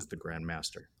in that. He's the Grand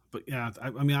Master. But yeah, I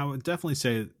mean, I would definitely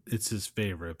say it's his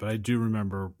favorite. But I do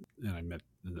remember, and I met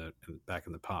back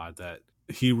in the pod, that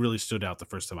he really stood out the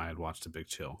first time I had watched The Big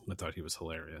Chill. I thought he was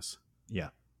hilarious. Yeah,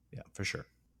 for sure.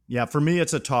 Yeah, for me,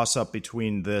 it's a toss-up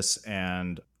between this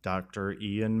and Dr.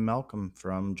 Ian Malcolm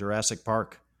from Jurassic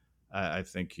Park. I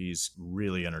think he's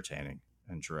really entertaining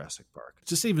in Jurassic Park.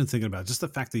 Just even thinking about it, just the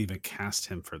fact they even cast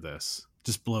him for this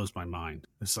just blows my mind.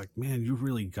 It's like, man, you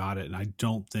really got it. And I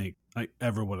don't think I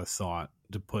ever would have thought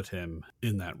to put him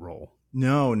in that role.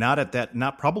 No,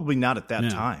 probably not at that Yeah,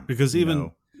 time. Because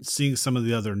even seeing some of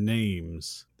the other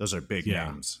names, those are big Yeah.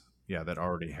 names. Yeah, that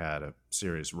already had a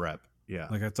serious rep. Yeah.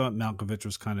 like I thought Malkovich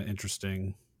was kind of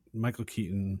interesting. Michael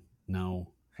Keaton,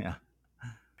 no. Yeah.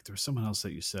 There was someone else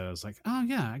that you said. I was like, oh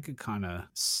yeah, I could kind of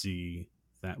see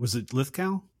that. Was it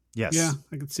Lithgow? Yes. Yeah,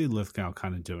 I could see Lithgow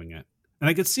kind of doing it, and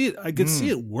I could see it. I could see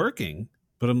it working,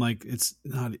 but I'm like, it's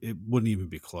not. It wouldn't even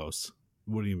be close.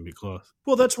 It wouldn't even be close.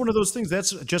 Well, that's one of those things.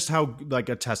 That's just how, like,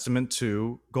 a testament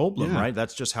to Goldblum, Yeah. right?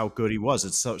 That's just how good he was.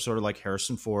 It's sort of like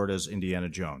Harrison Ford as Indiana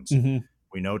Jones. Mm-hmm.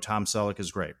 We know Tom Selleck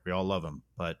is great. We all love him.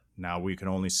 But now we can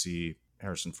only see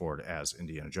Harrison Ford as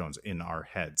Indiana Jones in our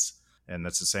heads. And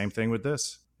that's the same thing with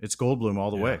this. It's Goldblum all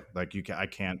the Yeah. way. Like,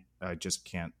 I just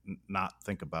can't not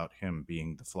think about him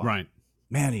being the Fly. Right.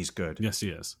 Man, he's good. Yes, he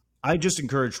is. I just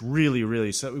encourage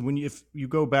really, so if you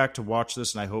go back to watch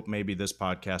this, and I hope maybe this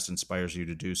podcast inspires you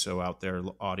to do so out there,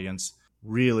 audience,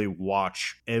 really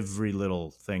watch every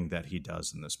little thing that he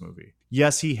does in this movie.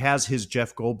 Yes, he has his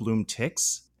Jeff Goldblum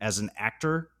tics as an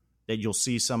actor that you'll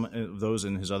see some of those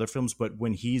in his other films, but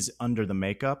when he's under the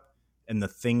makeup and the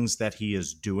things that he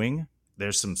is doing,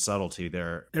 there's some subtlety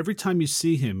there. Every time you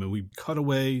see him and we cut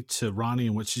away to Ronnie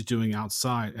and what she's doing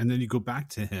outside, and then you go back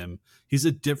to him, he's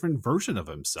a different version of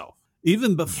himself.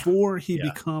 Even before he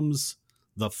becomes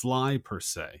the Fly, per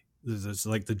se. There's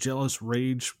like the jealous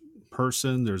rage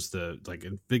person. There's the like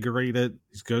invigorated.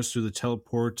 He goes through the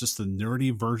teleport, just the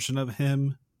nerdy version of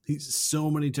him. He's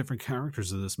so many different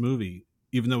characters in this movie,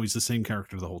 even though he's the same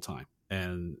character the whole time.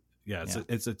 And yeah,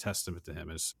 it's a testament to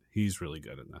him. He's really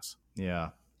good in this. Yeah.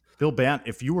 Bill Bant,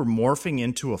 if you were morphing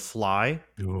into a fly,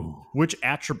 which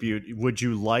attribute would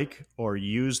you like or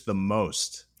use the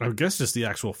most? I guess just the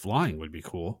actual flying would be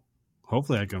cool.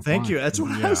 Hopefully I can Thank you. That's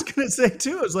what I was going to say,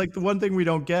 too. It's like the one thing we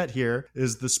don't get here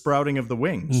is the sprouting of the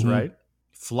wings, right?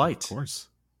 Flight. Of course.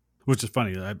 Which is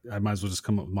funny. I might as well just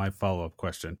come up with my follow-up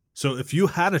question. So if you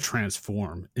had to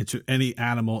transform into any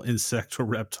animal, insect, or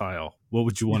reptile, what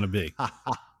would you want to be?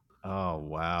 Oh,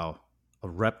 wow. A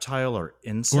reptile or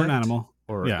insect? Or an animal.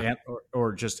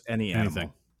 Or just anything.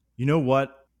 Animal. You know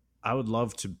what? I would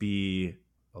love to be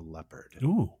a leopard.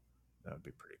 Ooh. That would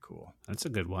be pretty cool. That's a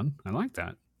good one. I like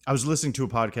that. I was listening to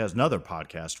another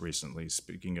podcast recently,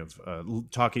 speaking of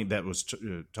talking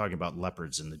about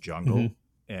leopards in the jungle,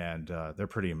 and they're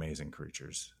pretty amazing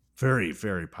creatures. Very,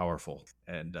 very powerful,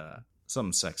 and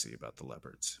something sexy about the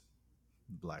leopards.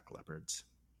 Black leopards.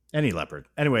 Any leopard.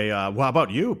 Anyway, how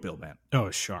about you, Bill Bant? Oh,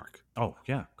 a shark. Oh,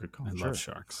 yeah. Good call. I love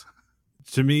sharks.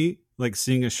 To me, like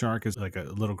seeing a shark is like a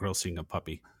little girl seeing a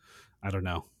puppy. I don't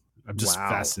know. I'm just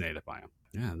fascinated by them.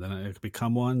 Yeah, then I could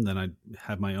become one. Then I'd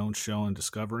have my own show on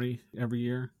Discovery every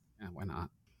year. Yeah, why not?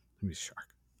 Let me shark.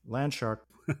 Land shark.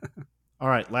 All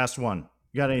right, last one.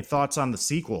 You got any thoughts on the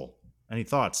sequel? Any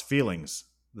thoughts, feelings?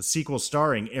 The sequel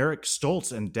starring Eric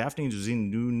Stoltz and Daphne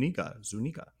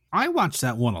Zuniga. I watched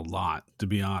that one a lot, to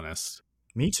be honest.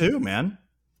 Me too, man.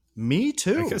 Me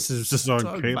too. I guess it's just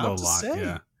on cable a lot.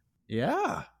 Yeah.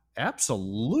 Yeah,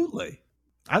 absolutely.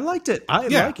 I liked it. I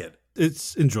like it.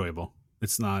 It's enjoyable.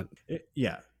 It's not.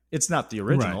 It's not the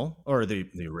original or the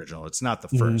original. It's not the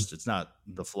first. It's not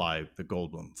the Fly, the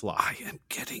Goldblum Fly. I am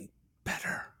getting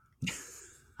better.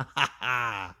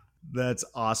 That's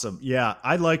awesome. Yeah,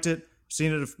 I liked it.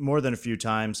 Seen it more than a few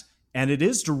times. And it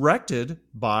is directed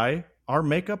by our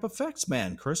makeup effects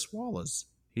man, Chris Wallace.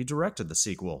 He directed the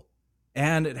sequel.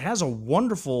 And it has a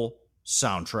wonderful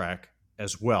soundtrack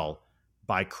as well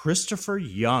by Christopher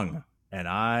Young. And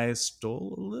I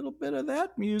stole a little bit of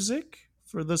that music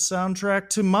for the soundtrack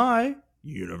to my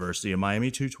University of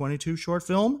Miami 222 short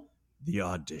film, The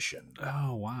Audition.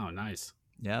 Oh, wow. Nice.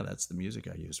 Yeah, that's the music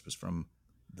I used, was from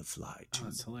The Fly, too. Oh,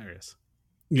 that's hilarious.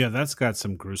 Yeah, that's got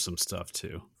some gruesome stuff,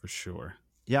 too, for sure.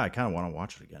 Yeah, I kind of want to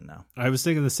watch it again now. I was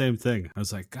thinking the same thing. I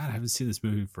was like, God, I haven't seen this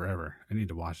movie forever. I need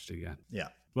to watch it again. Yeah.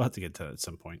 We'll have to get to that at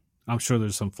some point. I'm sure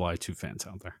there's some Fly 2 fans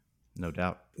out there. No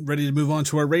doubt. Ready to move on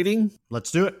to our rating?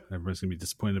 Let's do it. Everybody's going to be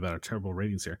disappointed about our terrible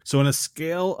ratings here. So on a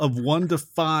scale of 1 to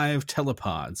 5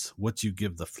 telepods, what do you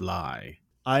give The Fly?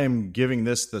 I am giving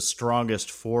this the strongest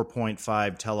 4.5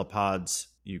 telepods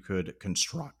you could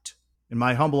construct. In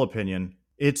my humble opinion,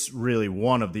 it's really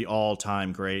one of the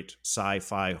all-time great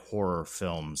sci-fi horror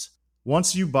films.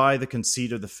 Once you buy the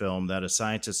conceit of the film that a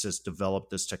scientist has developed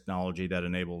this technology that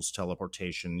enables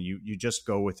teleportation, you just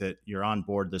go with it. You're on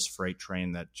board this freight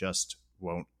train that just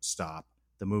won't stop.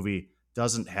 The movie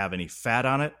doesn't have any fat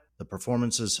on it. The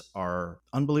performances are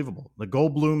unbelievable. The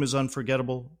Goldblum is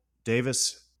unforgettable.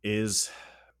 Davis is,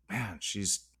 man,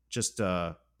 she's just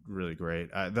really great.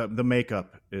 The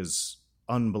makeup is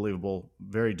unbelievable,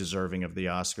 very deserving of the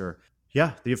Oscar.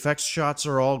 Yeah, the effects shots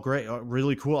are all great,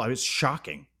 really cool. It's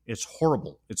shocking. It's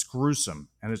horrible. It's gruesome.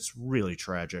 And it's really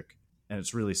tragic. And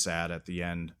it's really sad at the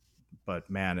end. But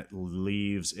man, it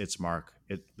leaves its mark.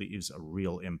 It leaves a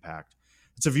real impact.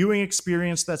 It's a viewing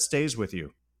experience that stays with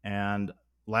you. And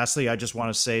lastly, I just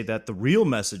want to say that the real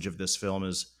message of this film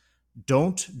is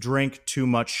don't drink too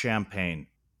much champagne.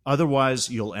 Otherwise,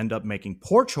 you'll end up making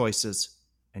poor choices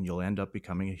and you'll end up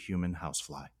becoming a human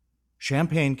housefly.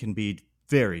 Champagne can be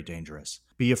very dangerous.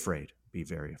 Be afraid. Be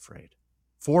very afraid.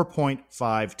 4.5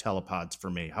 telepods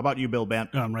for me. How about you, Bill Bant?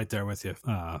 I'm right there with you.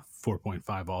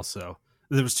 4.5 also.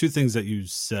 There was two things that you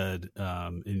said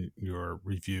in your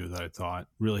review that I thought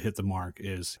really hit the mark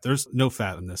is there's no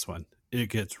fat in this one. It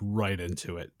gets right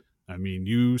into it. I mean,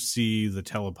 you see the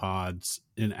telepods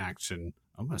in action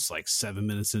almost like 7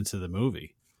 minutes into the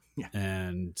movie. Yeah.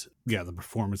 And yeah, the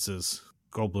performances,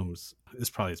 Goldblum's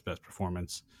is probably his best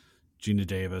performance. Gina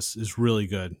Davis is really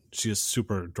good. She is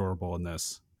super adorable in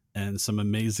this. And some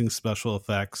amazing special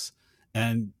effects.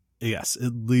 And yes,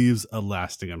 it leaves a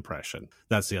lasting impression.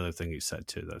 That's the other thing you said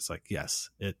too. That's like, yes,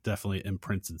 it definitely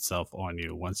imprints itself on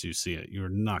you once you see it. You're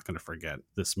not going to forget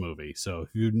this movie. So if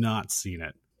you've not seen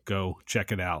it, go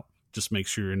check it out. Just make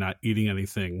sure you're not eating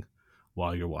anything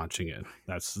while you're watching it.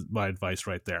 That's my advice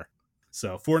right there.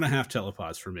 So 4.5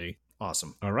 telepods for me.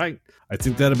 Awesome. All right. I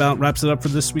think that about wraps it up for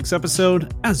this week's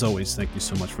episode. As always, thank you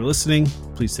so much for listening.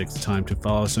 Please take the time to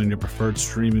follow us on your preferred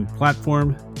streaming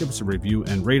platform. Give us a review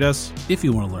and rate us. If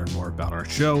you want to learn more about our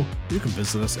show, you can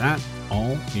visit us at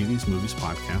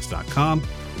all80smoviespodcast.com.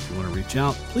 If you want to reach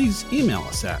out, please email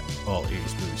us at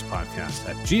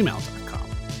all80smoviespodcast@gmail.com.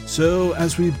 So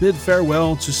as we bid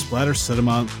farewell to Splatter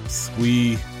Cinema,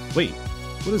 Wait,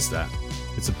 what is that?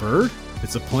 It's a bird?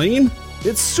 It's a plane?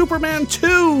 It's Superman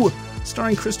 2!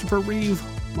 Starring Christopher Reeve,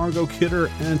 Margot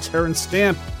Kidder, and Terrence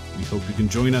Stamp. We hope you can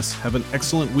join us. Have an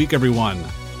excellent week, everyone.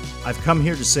 I've come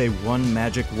here to say one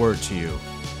magic word to you.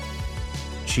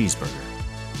 Cheeseburger.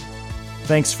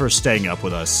 Thanks for staying up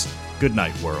with us. Good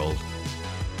night, world.